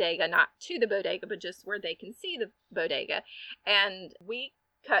the bodega, not to the bodega, but just where they can see the bodega. And we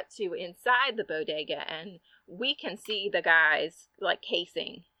cut to inside the bodega and we can see the guys like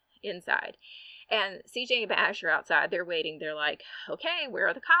casing inside. And CJ and Bash are outside. They're waiting. They're like, okay, where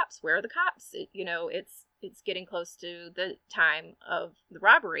are the cops? Where are the cops? You know, it's getting close to the time of the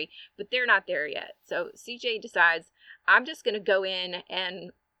robbery, but they're not there yet. So CJ decides, I'm just going to go in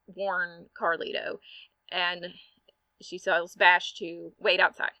and warn Carlito. And she tells Bash to wait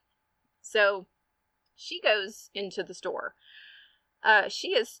outside. So she goes into the store.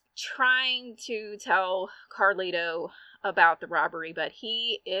 She is trying to tell Carlito about the robbery, but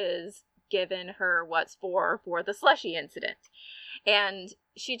he is giving her what's for the slushy incident. And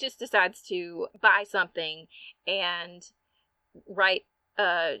she just decides to buy something and write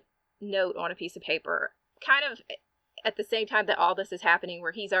a note on a piece of paper, kind of at the same time that all this is happening,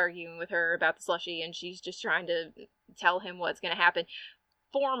 where he's arguing with her about the slushy and she's just trying to tell him what's going to happen.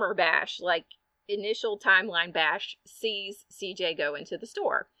 Former Bash, like initial timeline Bash, sees CJ go into the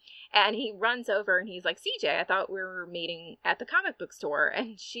store. And he runs over and he's like, CJ, I thought we were meeting at the comic book store.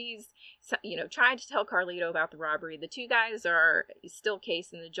 And she's, you know, trying to tell Carlito about the robbery. The 2 guys are still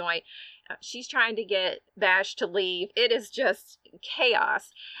casing the joint. She's trying to get Bash to leave. It is just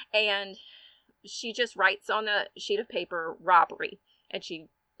chaos. And she just writes on a sheet of paper, robbery. And she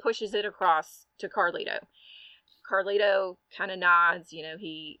pushes it across to Carlito. Carlito kind of nods, you know,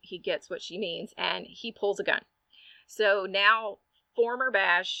 he gets what she means. And he pulls a gun. So now former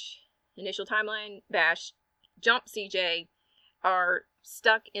Bash, initial timeline Bash, Jump CJ are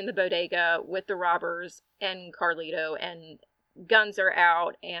stuck in the bodega with the robbers and Carlito, and guns are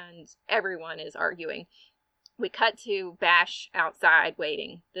out and everyone is arguing. We cut to Bash outside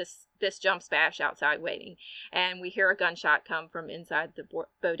waiting. This Jumps Bash outside waiting. And we hear a gunshot come from inside the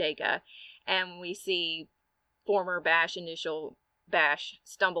bodega. And we see former Bash, initial Bash,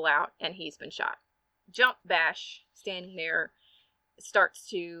 stumble out and he's been shot. Jump Bash, standing there, starts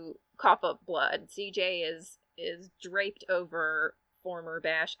to cough up blood. CJ is draped over former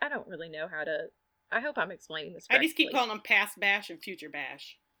Bash. I don't really know how to... I hope I'm explaining this correctly. I just keep calling them past Bash and future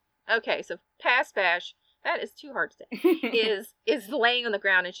Bash. Okay, so past Bash, that is too hard to say, is laying on the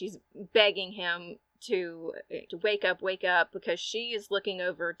ground, and she's begging him to wake up, because she is looking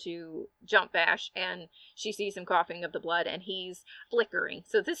over to jump Bash, and she sees him coughing up the blood, and he's flickering.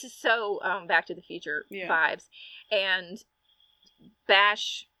 So this is so Back to the Future vibes. And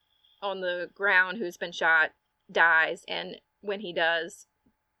Bash on the ground, who's been shot, dies, and when he does,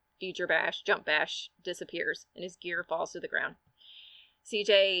 future Bash, jump Bash, disappears, and his gear falls to the ground.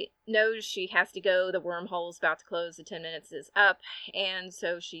 CJ knows she has to go. The wormhole is about to close. The 10 minutes is up. And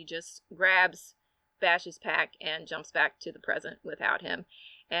so she just grabs Bash's pack and jumps back to the present without him.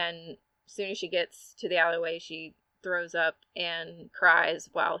 And as soon as she gets to the alleyway, she throws up and cries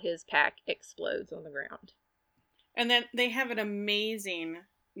while his pack explodes on the ground. And then they have an amazing...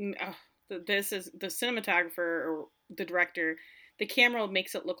 this is the cinematographer or the director. The camera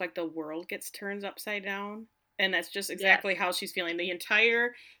makes it look like the world gets turned upside down. And that's just exactly how she's feeling. The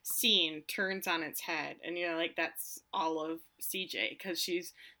entire scene turns on its head. And, like, that's all of CJ. Because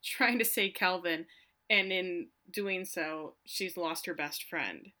she's trying to save Calvin. And in doing so, she's lost her best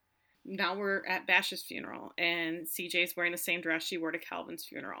friend. Now we're at Bash's funeral. And CJ's wearing the same dress she wore to Calvin's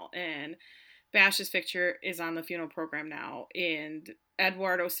funeral. And Bash's picture is on the funeral program now. And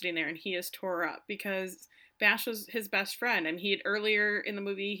Eduardo's sitting there. And he is tore up. Because Bash was his best friend. And he had earlier in the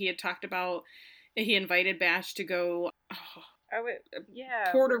movie, he had talked about... He invited Bash to go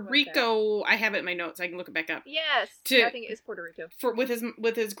Puerto Rico. I have it in my notes. I can look it back up. Yes, I think it is Puerto Rico.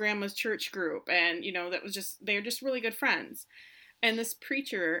 With his grandma's church group, and that was they're just really good friends. And this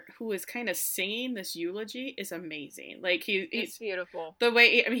preacher who is kind of singing this eulogy is amazing. Like he's beautiful. The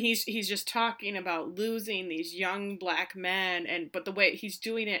way he's just talking about losing these young black men, but the way he's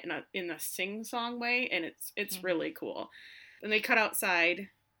doing it in a sing-song way, and it's really cool. And they cut outside.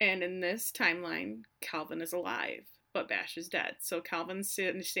 And in this timeline, Calvin is alive, but Bash is dead. So Calvin's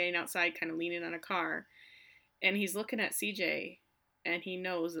standing outside, kind of leaning on a car, and he's looking at CJ, and he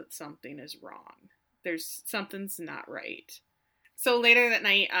knows that something is wrong. Something's not right. So later that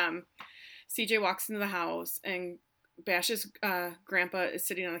night, CJ walks into the house, and Bash's grandpa is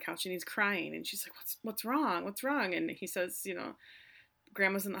sitting on the couch, and he's crying, and she's like, "What's wrong? What's wrong?" And he says,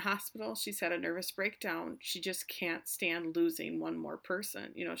 Grandma's in the hospital. She's had a nervous breakdown. She just can't stand losing one more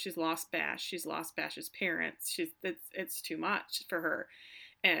person. She's lost Bash. She's lost Bash's parents. It's too much for her.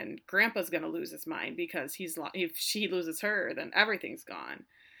 And Grandpa's going to lose his mind because if she loses her, then everything's gone.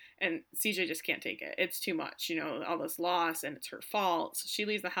 And CJ just can't take it. It's too much, all this loss, and it's her fault. So she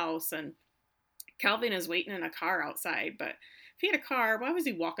leaves the house, and Calvin is waiting in a car outside, but if he had a car, why was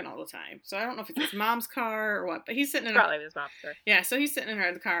he walking all the time? So I don't know if it's his mom's car or what, but he's sitting in probably his mom's car. Yeah, so he's sitting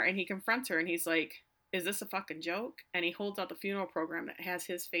in the car, and he confronts her, and he's like, "Is this a fucking joke?" And he holds out the funeral program that has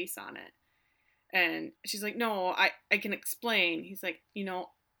his face on it. And she's like, "No, I can explain." He's like,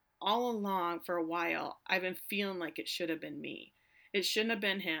 all along for a while, I've been feeling like it should have been me. It shouldn't have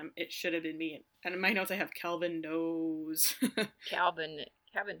been him. It should have been me. And in my notes, I have Calvin knows. Calvin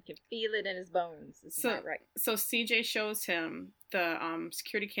can feel it in his bones. It's not right. So CJ shows him the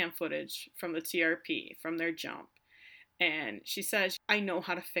security cam footage from the TRP, from their jump. And she says, "I know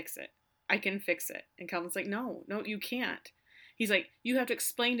how to fix it. I can fix it." And Calvin's like, no, you can't. He's like, "You have to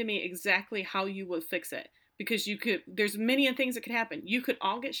explain to me exactly how you would fix it. Because there's many things that could happen. You could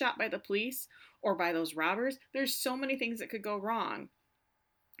all get shot by the police or by those robbers. There's so many things that could go wrong."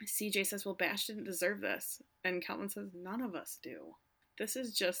 CJ says, "Well, Bash didn't deserve this." And Calvin says, "None of us do. This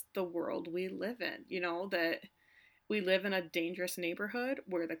is just the world we live in, that we live in a dangerous neighborhood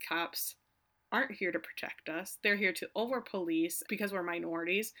where the cops aren't here to protect us. They're here to over-police because we're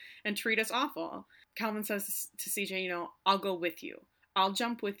minorities and treat us awful." Calvin says to CJ, "I'll go with you. I'll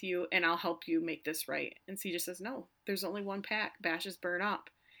jump with you and I'll help you make this right." And CJ says, "No, there's only one pack. Bash is burned up.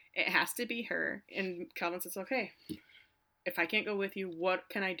 It has to be her." And Calvin says, "Okay, if I can't go with you, what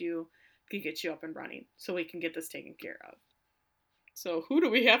can I do to get you up and running so we can get this taken care of?" So who do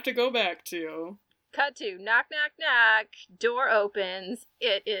we have to go back to? Cut to knock, knock, knock. Door opens.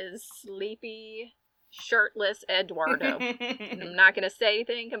 It is sleepy, shirtless Eduardo. And I'm not going to say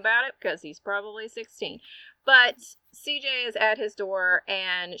anything about it because he's probably 16. But CJ is at his door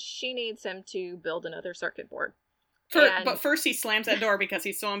and she needs him to build another circuit board. But first he slams that door because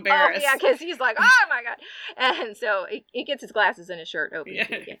he's so embarrassed. Oh, yeah, because he's like, "Oh my God." And so he gets his glasses and his shirt open.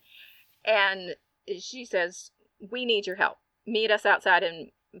 Yeah. Again. And she says, "We need your help. Meet us outside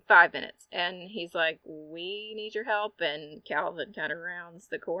in 5 minutes." And he's like, "We need your help." And Calvin kind of rounds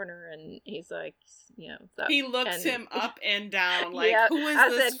the corner and he's like, so. He looks him up and down like, "Who is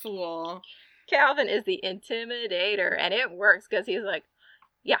this fool?" Calvin is the intimidator, and it works because he's like,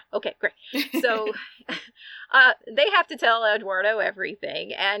 yeah, okay, great. So they have to tell Eduardo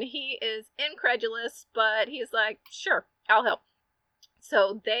everything, and he is incredulous, but he's like, sure, I'll help.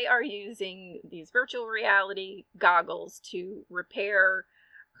 So they are using these virtual reality goggles to repair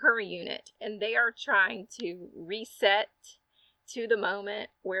her unit, and they are trying to reset to the moment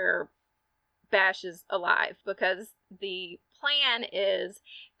where Bash is alive, because the plan is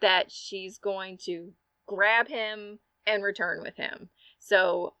that she's going to grab him and return with him.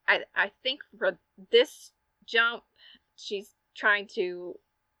 So I think for this jump, she's trying to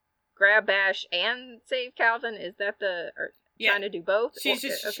grab Bash and save Calvin. Is that trying to do both?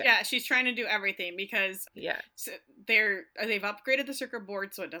 She's trying to do everything because they've upgraded the circuit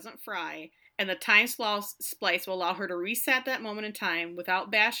board so it doesn't fry, and the time splice will allow her to reset that moment in time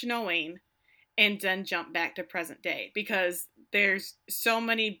without Bash knowing, and then jump back to present day, because there's so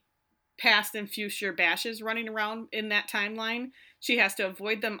many past and future Bashes running around in that timeline. She has to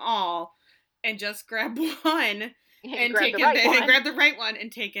avoid them all and just grab one and take him back, and grab the right one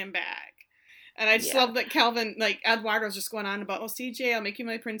and take him back. And I just love that Calvin, like, Eduardo's just going on about, oh, CJ, I'll make you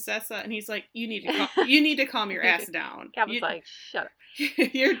my princessa. And he's like, you need to calm your ass down. Calvin's like, shut up.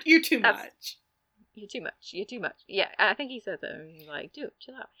 You're too much. You're too much. You're too much. Yeah, I think he said that. He's like, dude,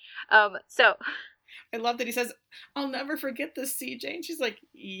 chill out. So I love that he says, I'll never forget this, CJ. And she's like,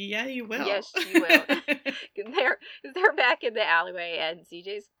 yeah, you will. Yes, you will. They're back in the alleyway, and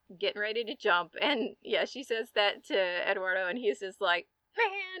CJ's getting ready to jump. And yeah, she says that to Eduardo, and he's just like,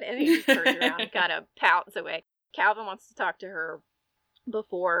 man, and he just turns around and kind of pouts away. Calvin wants to talk to her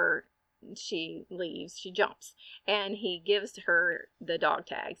before she leaves. She jumps, and he gives her the dog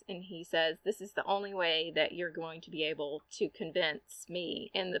tags, and he says, this is the only way that you're going to be able to convince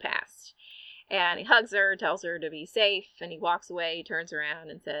me in the past. And he hugs her, tells her to be safe, and he walks away. He turns around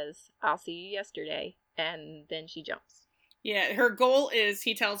and says, I'll see you yesterday. And then she jumps. Yeah, her goal is,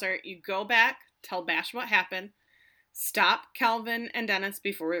 he tells her, you go back, tell Bash what happened, stop Calvin and Dennis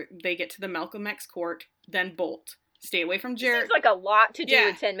before they get to the Malcolm X court, then bolt. Stay away from Jared. Seems like a lot to do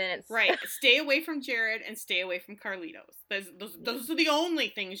in 10 minutes. Right. Stay away from Jared and stay away from Carlitos. Those are the only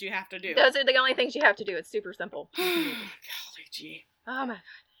things you have to do. Those are the only things you have to do. It's super simple. Golly gee. Oh my god.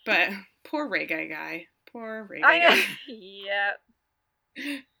 But poor Ray guy. Poor Ray guy. Yep.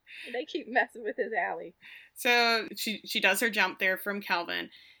 They keep messing with his alley. So she does her jump there from Calvin,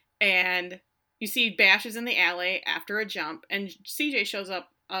 and you see Bash is in the alley after a jump, and CJ shows up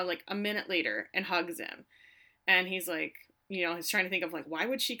like a minute later and hugs him. And he's like, he's trying to think of like, why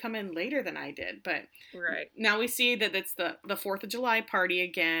would she come in later than I did? But now we see that it's the 4th of July party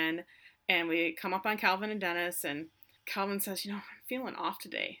again, and we come up on Calvin and Dennis, and Calvin says, I'm feeling off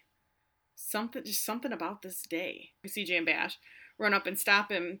today. Something about this day. CJ and Bash run up and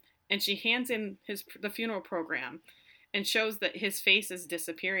stop him, and she hands him the funeral program and shows that his face is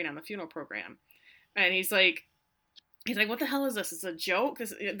disappearing on the funeral program. And he's like, what the hell is this? It's a joke?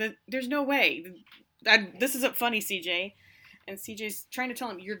 There's no way. This isn't funny, CJ. And CJ's trying to tell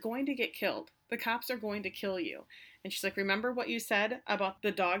him, you're going to get killed. The cops are going to kill you. And she's like, remember what you said about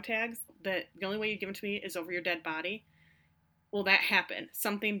the dog tags? That the only way you give them to me is over your dead body? Well, that happened.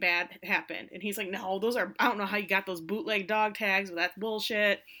 Something bad happened. And he's like, no, I don't know how you got those bootleg dog tags, but that's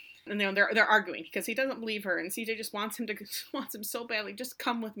bullshit. And they're arguing because he doesn't believe her, and CJ just wants him so badly. Just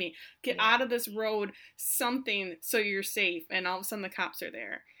come with me, get out of this road, something, so you're safe. And all of a sudden, the cops are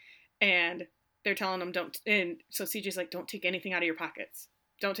there, and they're telling him don't. And so CJ's like, don't take anything out of your pockets.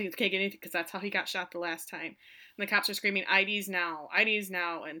 Don't take anything, because that's how he got shot the last time. And the cops are screaming, IDs now, IDs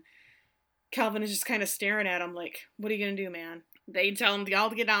now, and Calvin is just kind of staring at him like, what are you gonna do, man? They tell him all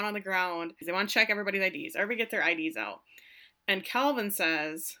to get down on the ground. They want to check everybody's IDs. Everybody get their IDs out. And Calvin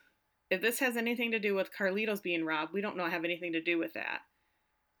says, if this has anything to do with Carlitos being robbed, we don't have anything to do with that.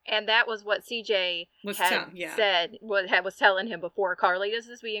 And that was what CJ said, was telling him before. Carlitos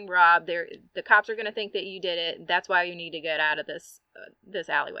is being robbed. The cops are going to think that you did it. That's why you need to get out of this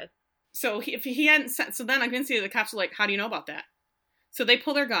alleyway. So if he hadn't said, so then I can see the cops are like, how do you know about that? So they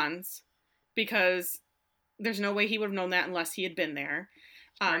pull their guns because there's no way he would have known that unless he had been there.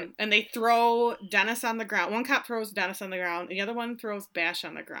 And they throw Dennis on the ground. One cop throws Dennis on the ground. The other one throws Bash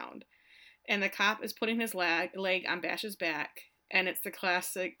on the ground. And the cop is putting his leg on Bash's back. And it's the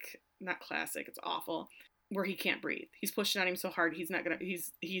not classic, it's awful, where he can't breathe. He's pushing on him so hard, he's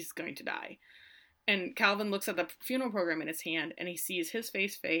going to die. And Calvin looks at the funeral program in his hand, and he sees his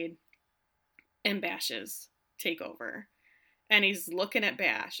face fade and Bash's take over. And he's looking at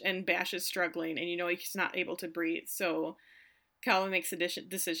Bash, and Bash is struggling, and he's not able to breathe. So Calvin makes a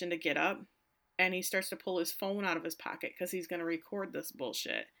decision to get up, and he starts to pull his phone out of his pocket because he's going to record this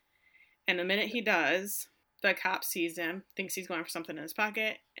bullshit. And the minute he does, the cop sees him, thinks he's going for something in his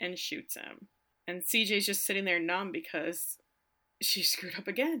pocket, and shoots him. And CJ's just sitting there numb because she screwed up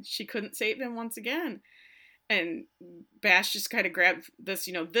again. She couldn't save him once again. And Bash just kind of grabs this,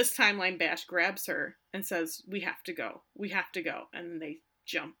 this timeline. Bash grabs her and says, we have to go. We have to go. And then they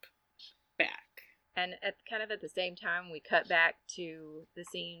jump back. And at the same time, we cut back to the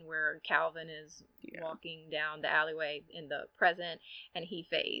scene where Calvin is walking down the alleyway in the present, and he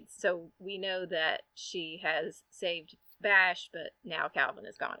fades. So we know that she has saved Bash, but now Calvin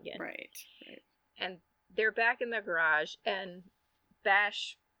is gone again. Right. And they're back in the garage, and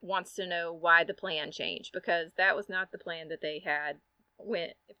Bash wants to know why the plan changed, because that was not the plan that they had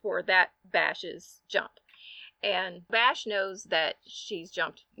for that Bash's jump. And Bash knows that she's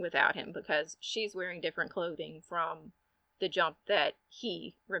jumped without him because she's wearing different clothing from the jump that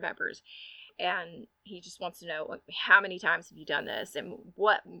he remembers. And he just wants to know, how many times have you done this? And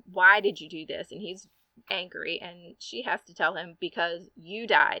why did you do this? And he's angry. And she has to tell him, because you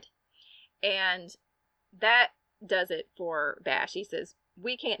died. And that does it for Bash. He says,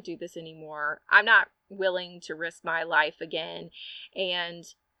 we can't do this anymore. I'm not willing to risk my life again. And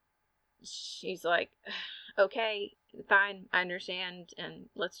she's like, okay, fine, I understand, and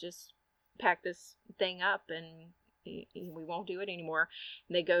let's just pack this thing up and we won't do it anymore.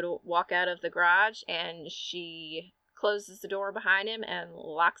 And they go to walk out of the garage, and she closes the door behind him and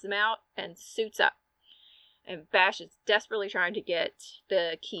locks him out and suits up. And Bash is desperately trying to get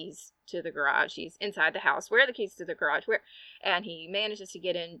the keys to the garage. He's inside the house. Where are the keys to the garage? Where? And he manages to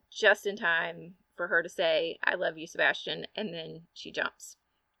get in just in time for her to say, I love you, Sebastian, and then she jumps.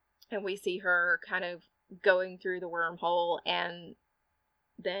 And we see her kind of going through the wormhole, and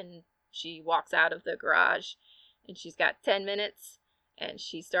then she walks out of the garage, and she's got 10 minutes, and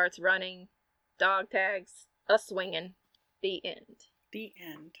she starts running, dog tags, a-swinging, the end. The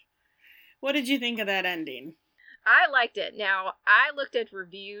end. What did you think of that ending? I liked it. Now, I looked at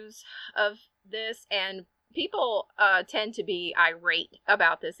reviews of this, and people tend to be irate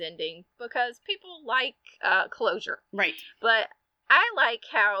about this ending because people like closure. Right. But I like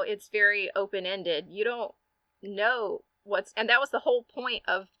how it's very open-ended. You don't know and that was the whole point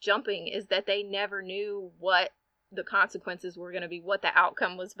of jumping, is that they never knew what the consequences were going to be, what the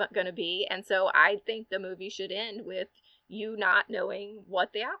outcome was going to be. And so I think the movie should end with you not knowing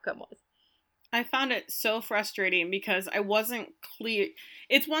what the outcome was. I found it so frustrating because I wasn't clear.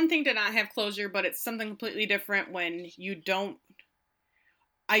 It's one thing to not have closure, but it's something completely different when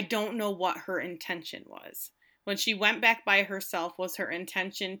I don't know what her intention was. When she went back by herself, was her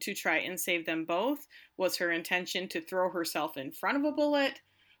intention to try and save them both? Was her intention to throw herself in front of a bullet?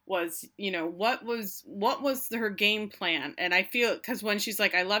 Was, what was her game plan? And I feel, because when she's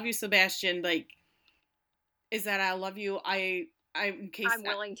like, I love you, Sebastian, like, is that I love you, I'm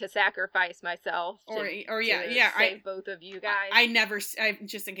willing to sacrifice myself to save both of you guys.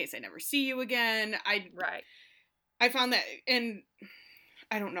 Just in case I never see you again. Right. I found that, and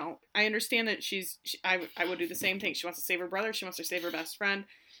I don't know. I understand that I would do the same thing. She wants to save her brother. She wants to save her best friend.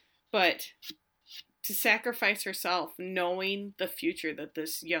 But to sacrifice herself, knowing the future that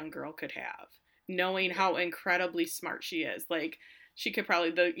this young girl could have, knowing how incredibly smart she is, like, she could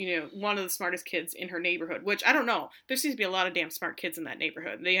probably, one of the smartest kids in her neighborhood, which, I don't know, there seems to be a lot of damn smart kids in that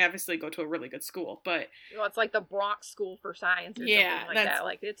neighborhood. They obviously go to a really good school, but... Well, it's like the Bronx School for Science or something like that.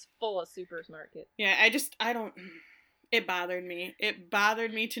 Like, it's full of super smart kids. Yeah, I don't... It bothered me. It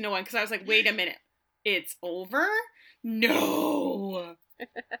bothered me to no end, because I was like, wait a minute. It's over? No!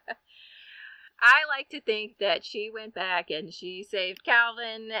 I like to think that she went back and she saved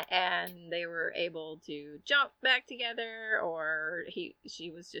Calvin, and they were able to jump back together, or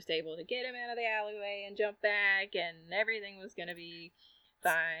she was just able to get him out of the alleyway and jump back, and everything was going to be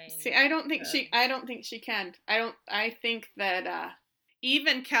fine. See, I don't think she can. I think that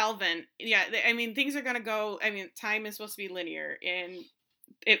even Calvin, things are going to go, time is supposed to be linear, and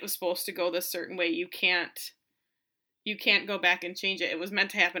it was supposed to go this certain way. You can't go back and change it. It was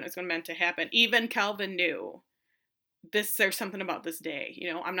meant to happen. It was meant to happen. Even Calvin knew there's something about this day.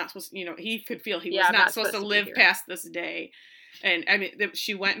 I'm not supposed to, he could feel he was not supposed to live past this day. And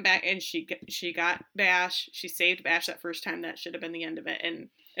she went back and she got Bash. She saved Bash that first time. That should have been the end of it. And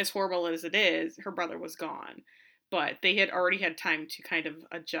as horrible as it is, her brother was gone. But they had already had time to kind of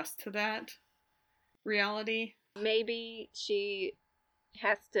adjust to that reality. Maybe she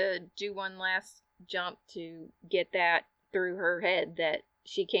has to do one last jump to get that through her head that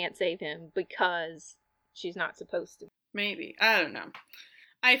she can't save him because she's not supposed to. Maybe. I don't know.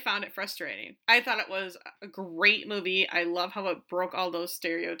 I found it frustrating. I thought it was a great movie. I love how it broke all those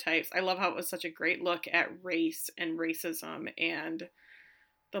stereotypes. I love how it was such a great look at race and racism and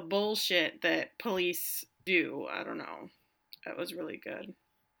the bullshit that police do. I don't know. That was really good.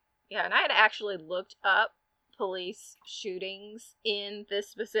 Yeah, and I had actually looked up police shootings in this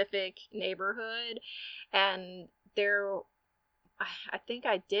specific neighborhood, and I think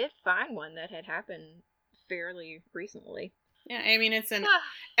I did find one that had happened fairly recently. Yeah, I mean, it's an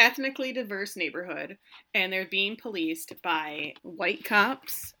ethnically diverse neighborhood, and they're being policed by white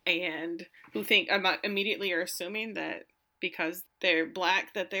cops, and who think, immediately are assuming that because they're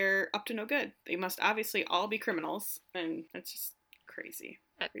black, that they're up to no good. They must obviously all be criminals, and it's just crazy.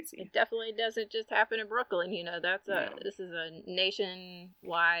 Crazy. It definitely doesn't just happen in Brooklyn, you know, this is a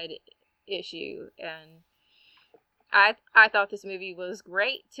nationwide issue, and I thought this movie was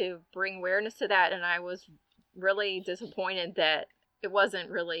great to bring awareness to that, and I was really disappointed that it wasn't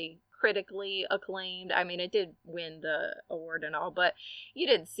really critically acclaimed. I mean, it did win the award and all, but you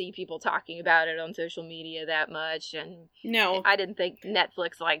didn't see people talking about it on social media that much, and no, I didn't think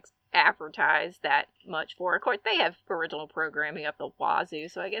Netflix advertised that much for it. Of course, they have original programming up the wazoo,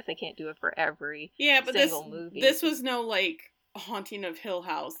 so I guess they can't do it for every single movie. This was no Haunting of Hill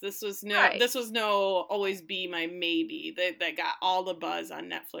House. This was no Always Be My Maybe that got all the buzz on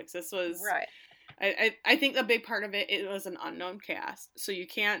Netflix. This was right. I think a big part of it was an unknown cast, so you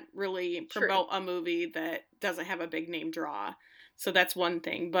can't really promote a movie that doesn't have a big name draw. So that's one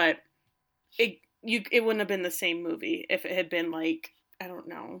thing, but it wouldn't have been the same movie if it had been I don't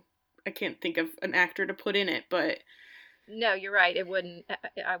know. I can't think of an actor to put in it, but no, you're right. I wouldn't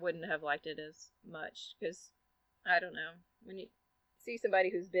have liked it as much because I don't know. When you see somebody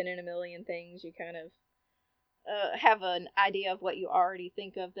who's been in a million things, you kind of have an idea of what you already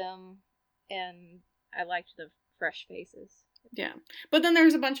think of them. And I liked the fresh faces. Yeah. But then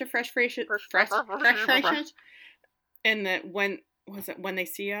there's a bunch of fresh faces. And that When They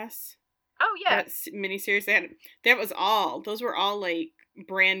See Us? Oh, yeah. That miniseries, those were all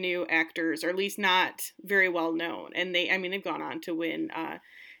brand new actors, or at least not very well known. And they've gone on to win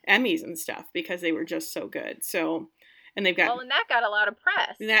Emmys and stuff because they were just so good. So, and they've got... and that got a lot of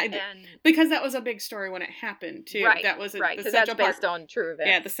press. Because that was a big story when it happened, too. Right, that was because that's based on true events.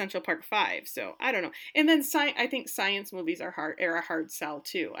 Yeah, the Central Park 5. So, I don't know. And then I think science movies are a hard sell,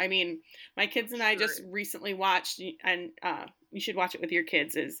 too. I mean, my kids and I just recently watched, and you should watch it with your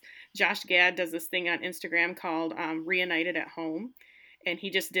kids, is Josh Gad does this thing on Instagram called Reunited at Home. And he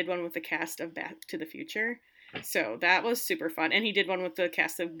just did one with the cast of Back to the Future. So, that was super fun. And he did one with the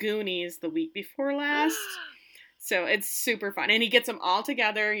cast of Goonies the week before last. So it's super fun. And he gets them all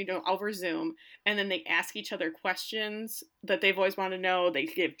together, over Zoom. And then they ask each other questions that they've always wanted to know. They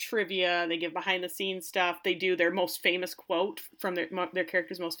give trivia. They give behind-the-scenes stuff. They do their most famous quote from their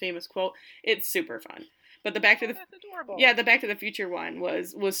character's most famous quote. It's super fun. But the Back to the Future one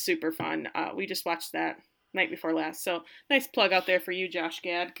was super fun. We just watched that night before last. So nice plug out there for you, Josh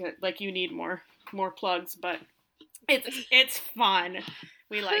Gad. You need more plugs. But it's fun.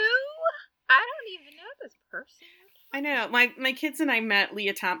 We like... I don't even know this person. I know. My kids and I met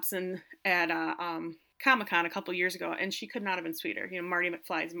Leah Thompson at Comic-Con a couple years ago, and she could not have been sweeter. Marty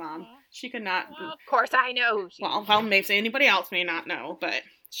McFly's mom. She could not... Well, of course I know who she is. Well, maybe anybody else may not know, but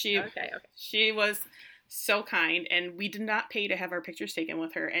she... Okay. She was so kind, and we did not pay to have our pictures taken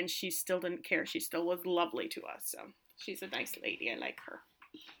with her, and she still didn't care. She still was lovely to us, so she's a nice lady. I like her.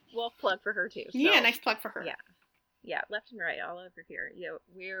 Well, plug for her, too. So. Yeah, nice plug for her. Yeah, left and right, all over here.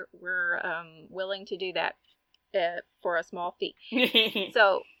 We're willing to do that for a small fee.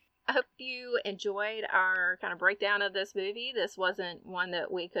 So I hope you enjoyed our kind of breakdown of this movie. This wasn't one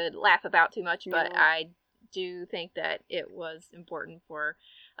that we could laugh about too much, but I do think that it was important for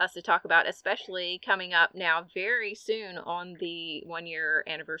us to talk about, especially coming up now very soon on the 1-year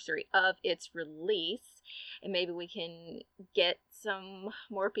anniversary of its release. And maybe we can get some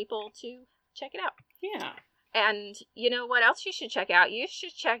more people to check it out. Yeah. And you know what else you should check out? You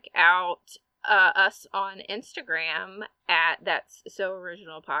should check out us on Instagram at That's So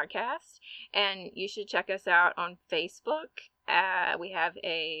Original Podcast. And you should check us out on Facebook. We have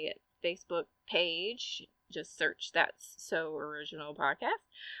a Facebook page. Just search That's So Original Podcast.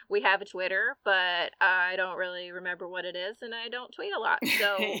 We have a Twitter, but I don't really remember what it is, and I don't tweet a lot.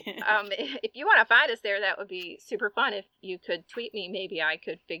 So if you want to find us there, that would be super fun. If you could tweet me, maybe I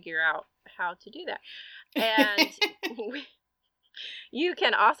could figure out how to do that. And you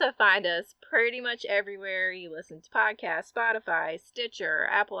can also find us pretty much everywhere you listen to podcasts: Spotify, Stitcher,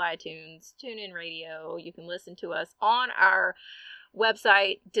 Apple iTunes, TuneIn Radio. You can listen to us on our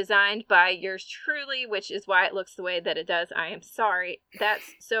website designed by yours truly, which is why it looks the way that it does. I am sorry. That's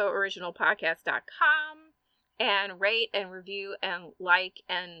sooriginalpodcast.com. And rate and review and like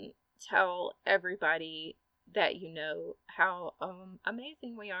and tell everybody that you know how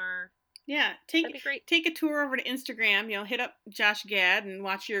amazing we are. Yeah, that'd be great. Take a tour over to Instagram, hit up Josh Gad and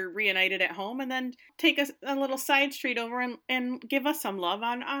watch your Reunited at Home, and then take a little side street over and give us some love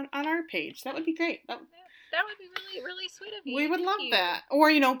on our page. That would be great. That would be really, really sweet of you. We would love that. Or,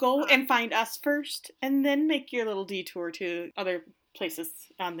 go and find us first, and then make your little detour to other places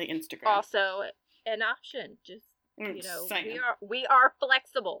on the Instagram. Also, an option. Just, we are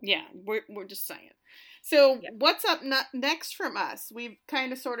flexible. Yeah, we're just saying. So, What's up next from us? We've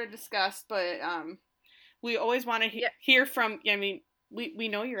kind of sort of discussed, but we always want to hear from, we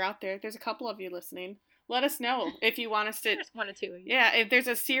know you're out there. There's a couple of you listening. Let us know if you want us to. There's one or two of you. Yeah, if there's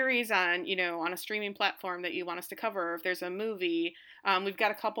a series on, on a streaming platform that you want us to cover, or if there's a movie. We've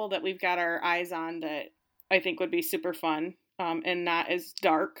got a couple that we've got our eyes on that I think would be super fun and not as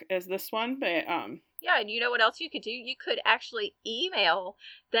dark as this one. But yeah, and you know what else you could do? You could actually email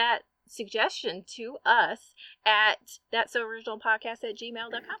that suggestion to us at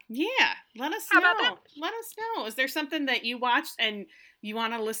thatsooriginalpodcast@gmail.com. Yeah, let us know. How about that? Let us know. Is there something that you watched and you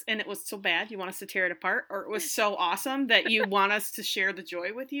want to listen and it was so bad you want us to tear it apart, or it was so awesome that you want us to share the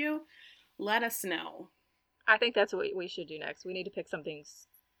joy with you? Let us know. I think that's what we should do next. We need to pick something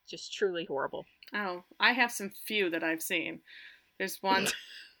just truly horrible. Oh, I have some few that I've seen. There's one,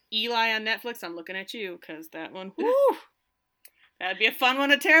 Eli on Netflix. I'm looking at you because that one, whoo, that'd be a fun one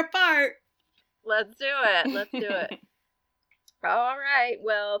to tear apart. Let's do it. All right.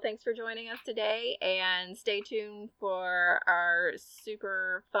 Well, thanks for joining us today, and stay tuned for our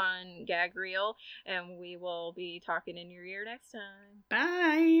super fun gag reel, and we will be talking in your ear next time.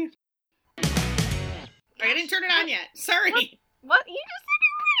 Bye. I didn't turn it on yet. Sorry. What? You just said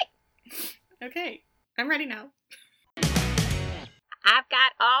it right. Okay. I'm ready now. I've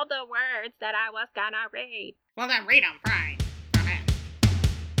got all the words that I was gonna read. Well, then read them, Brian.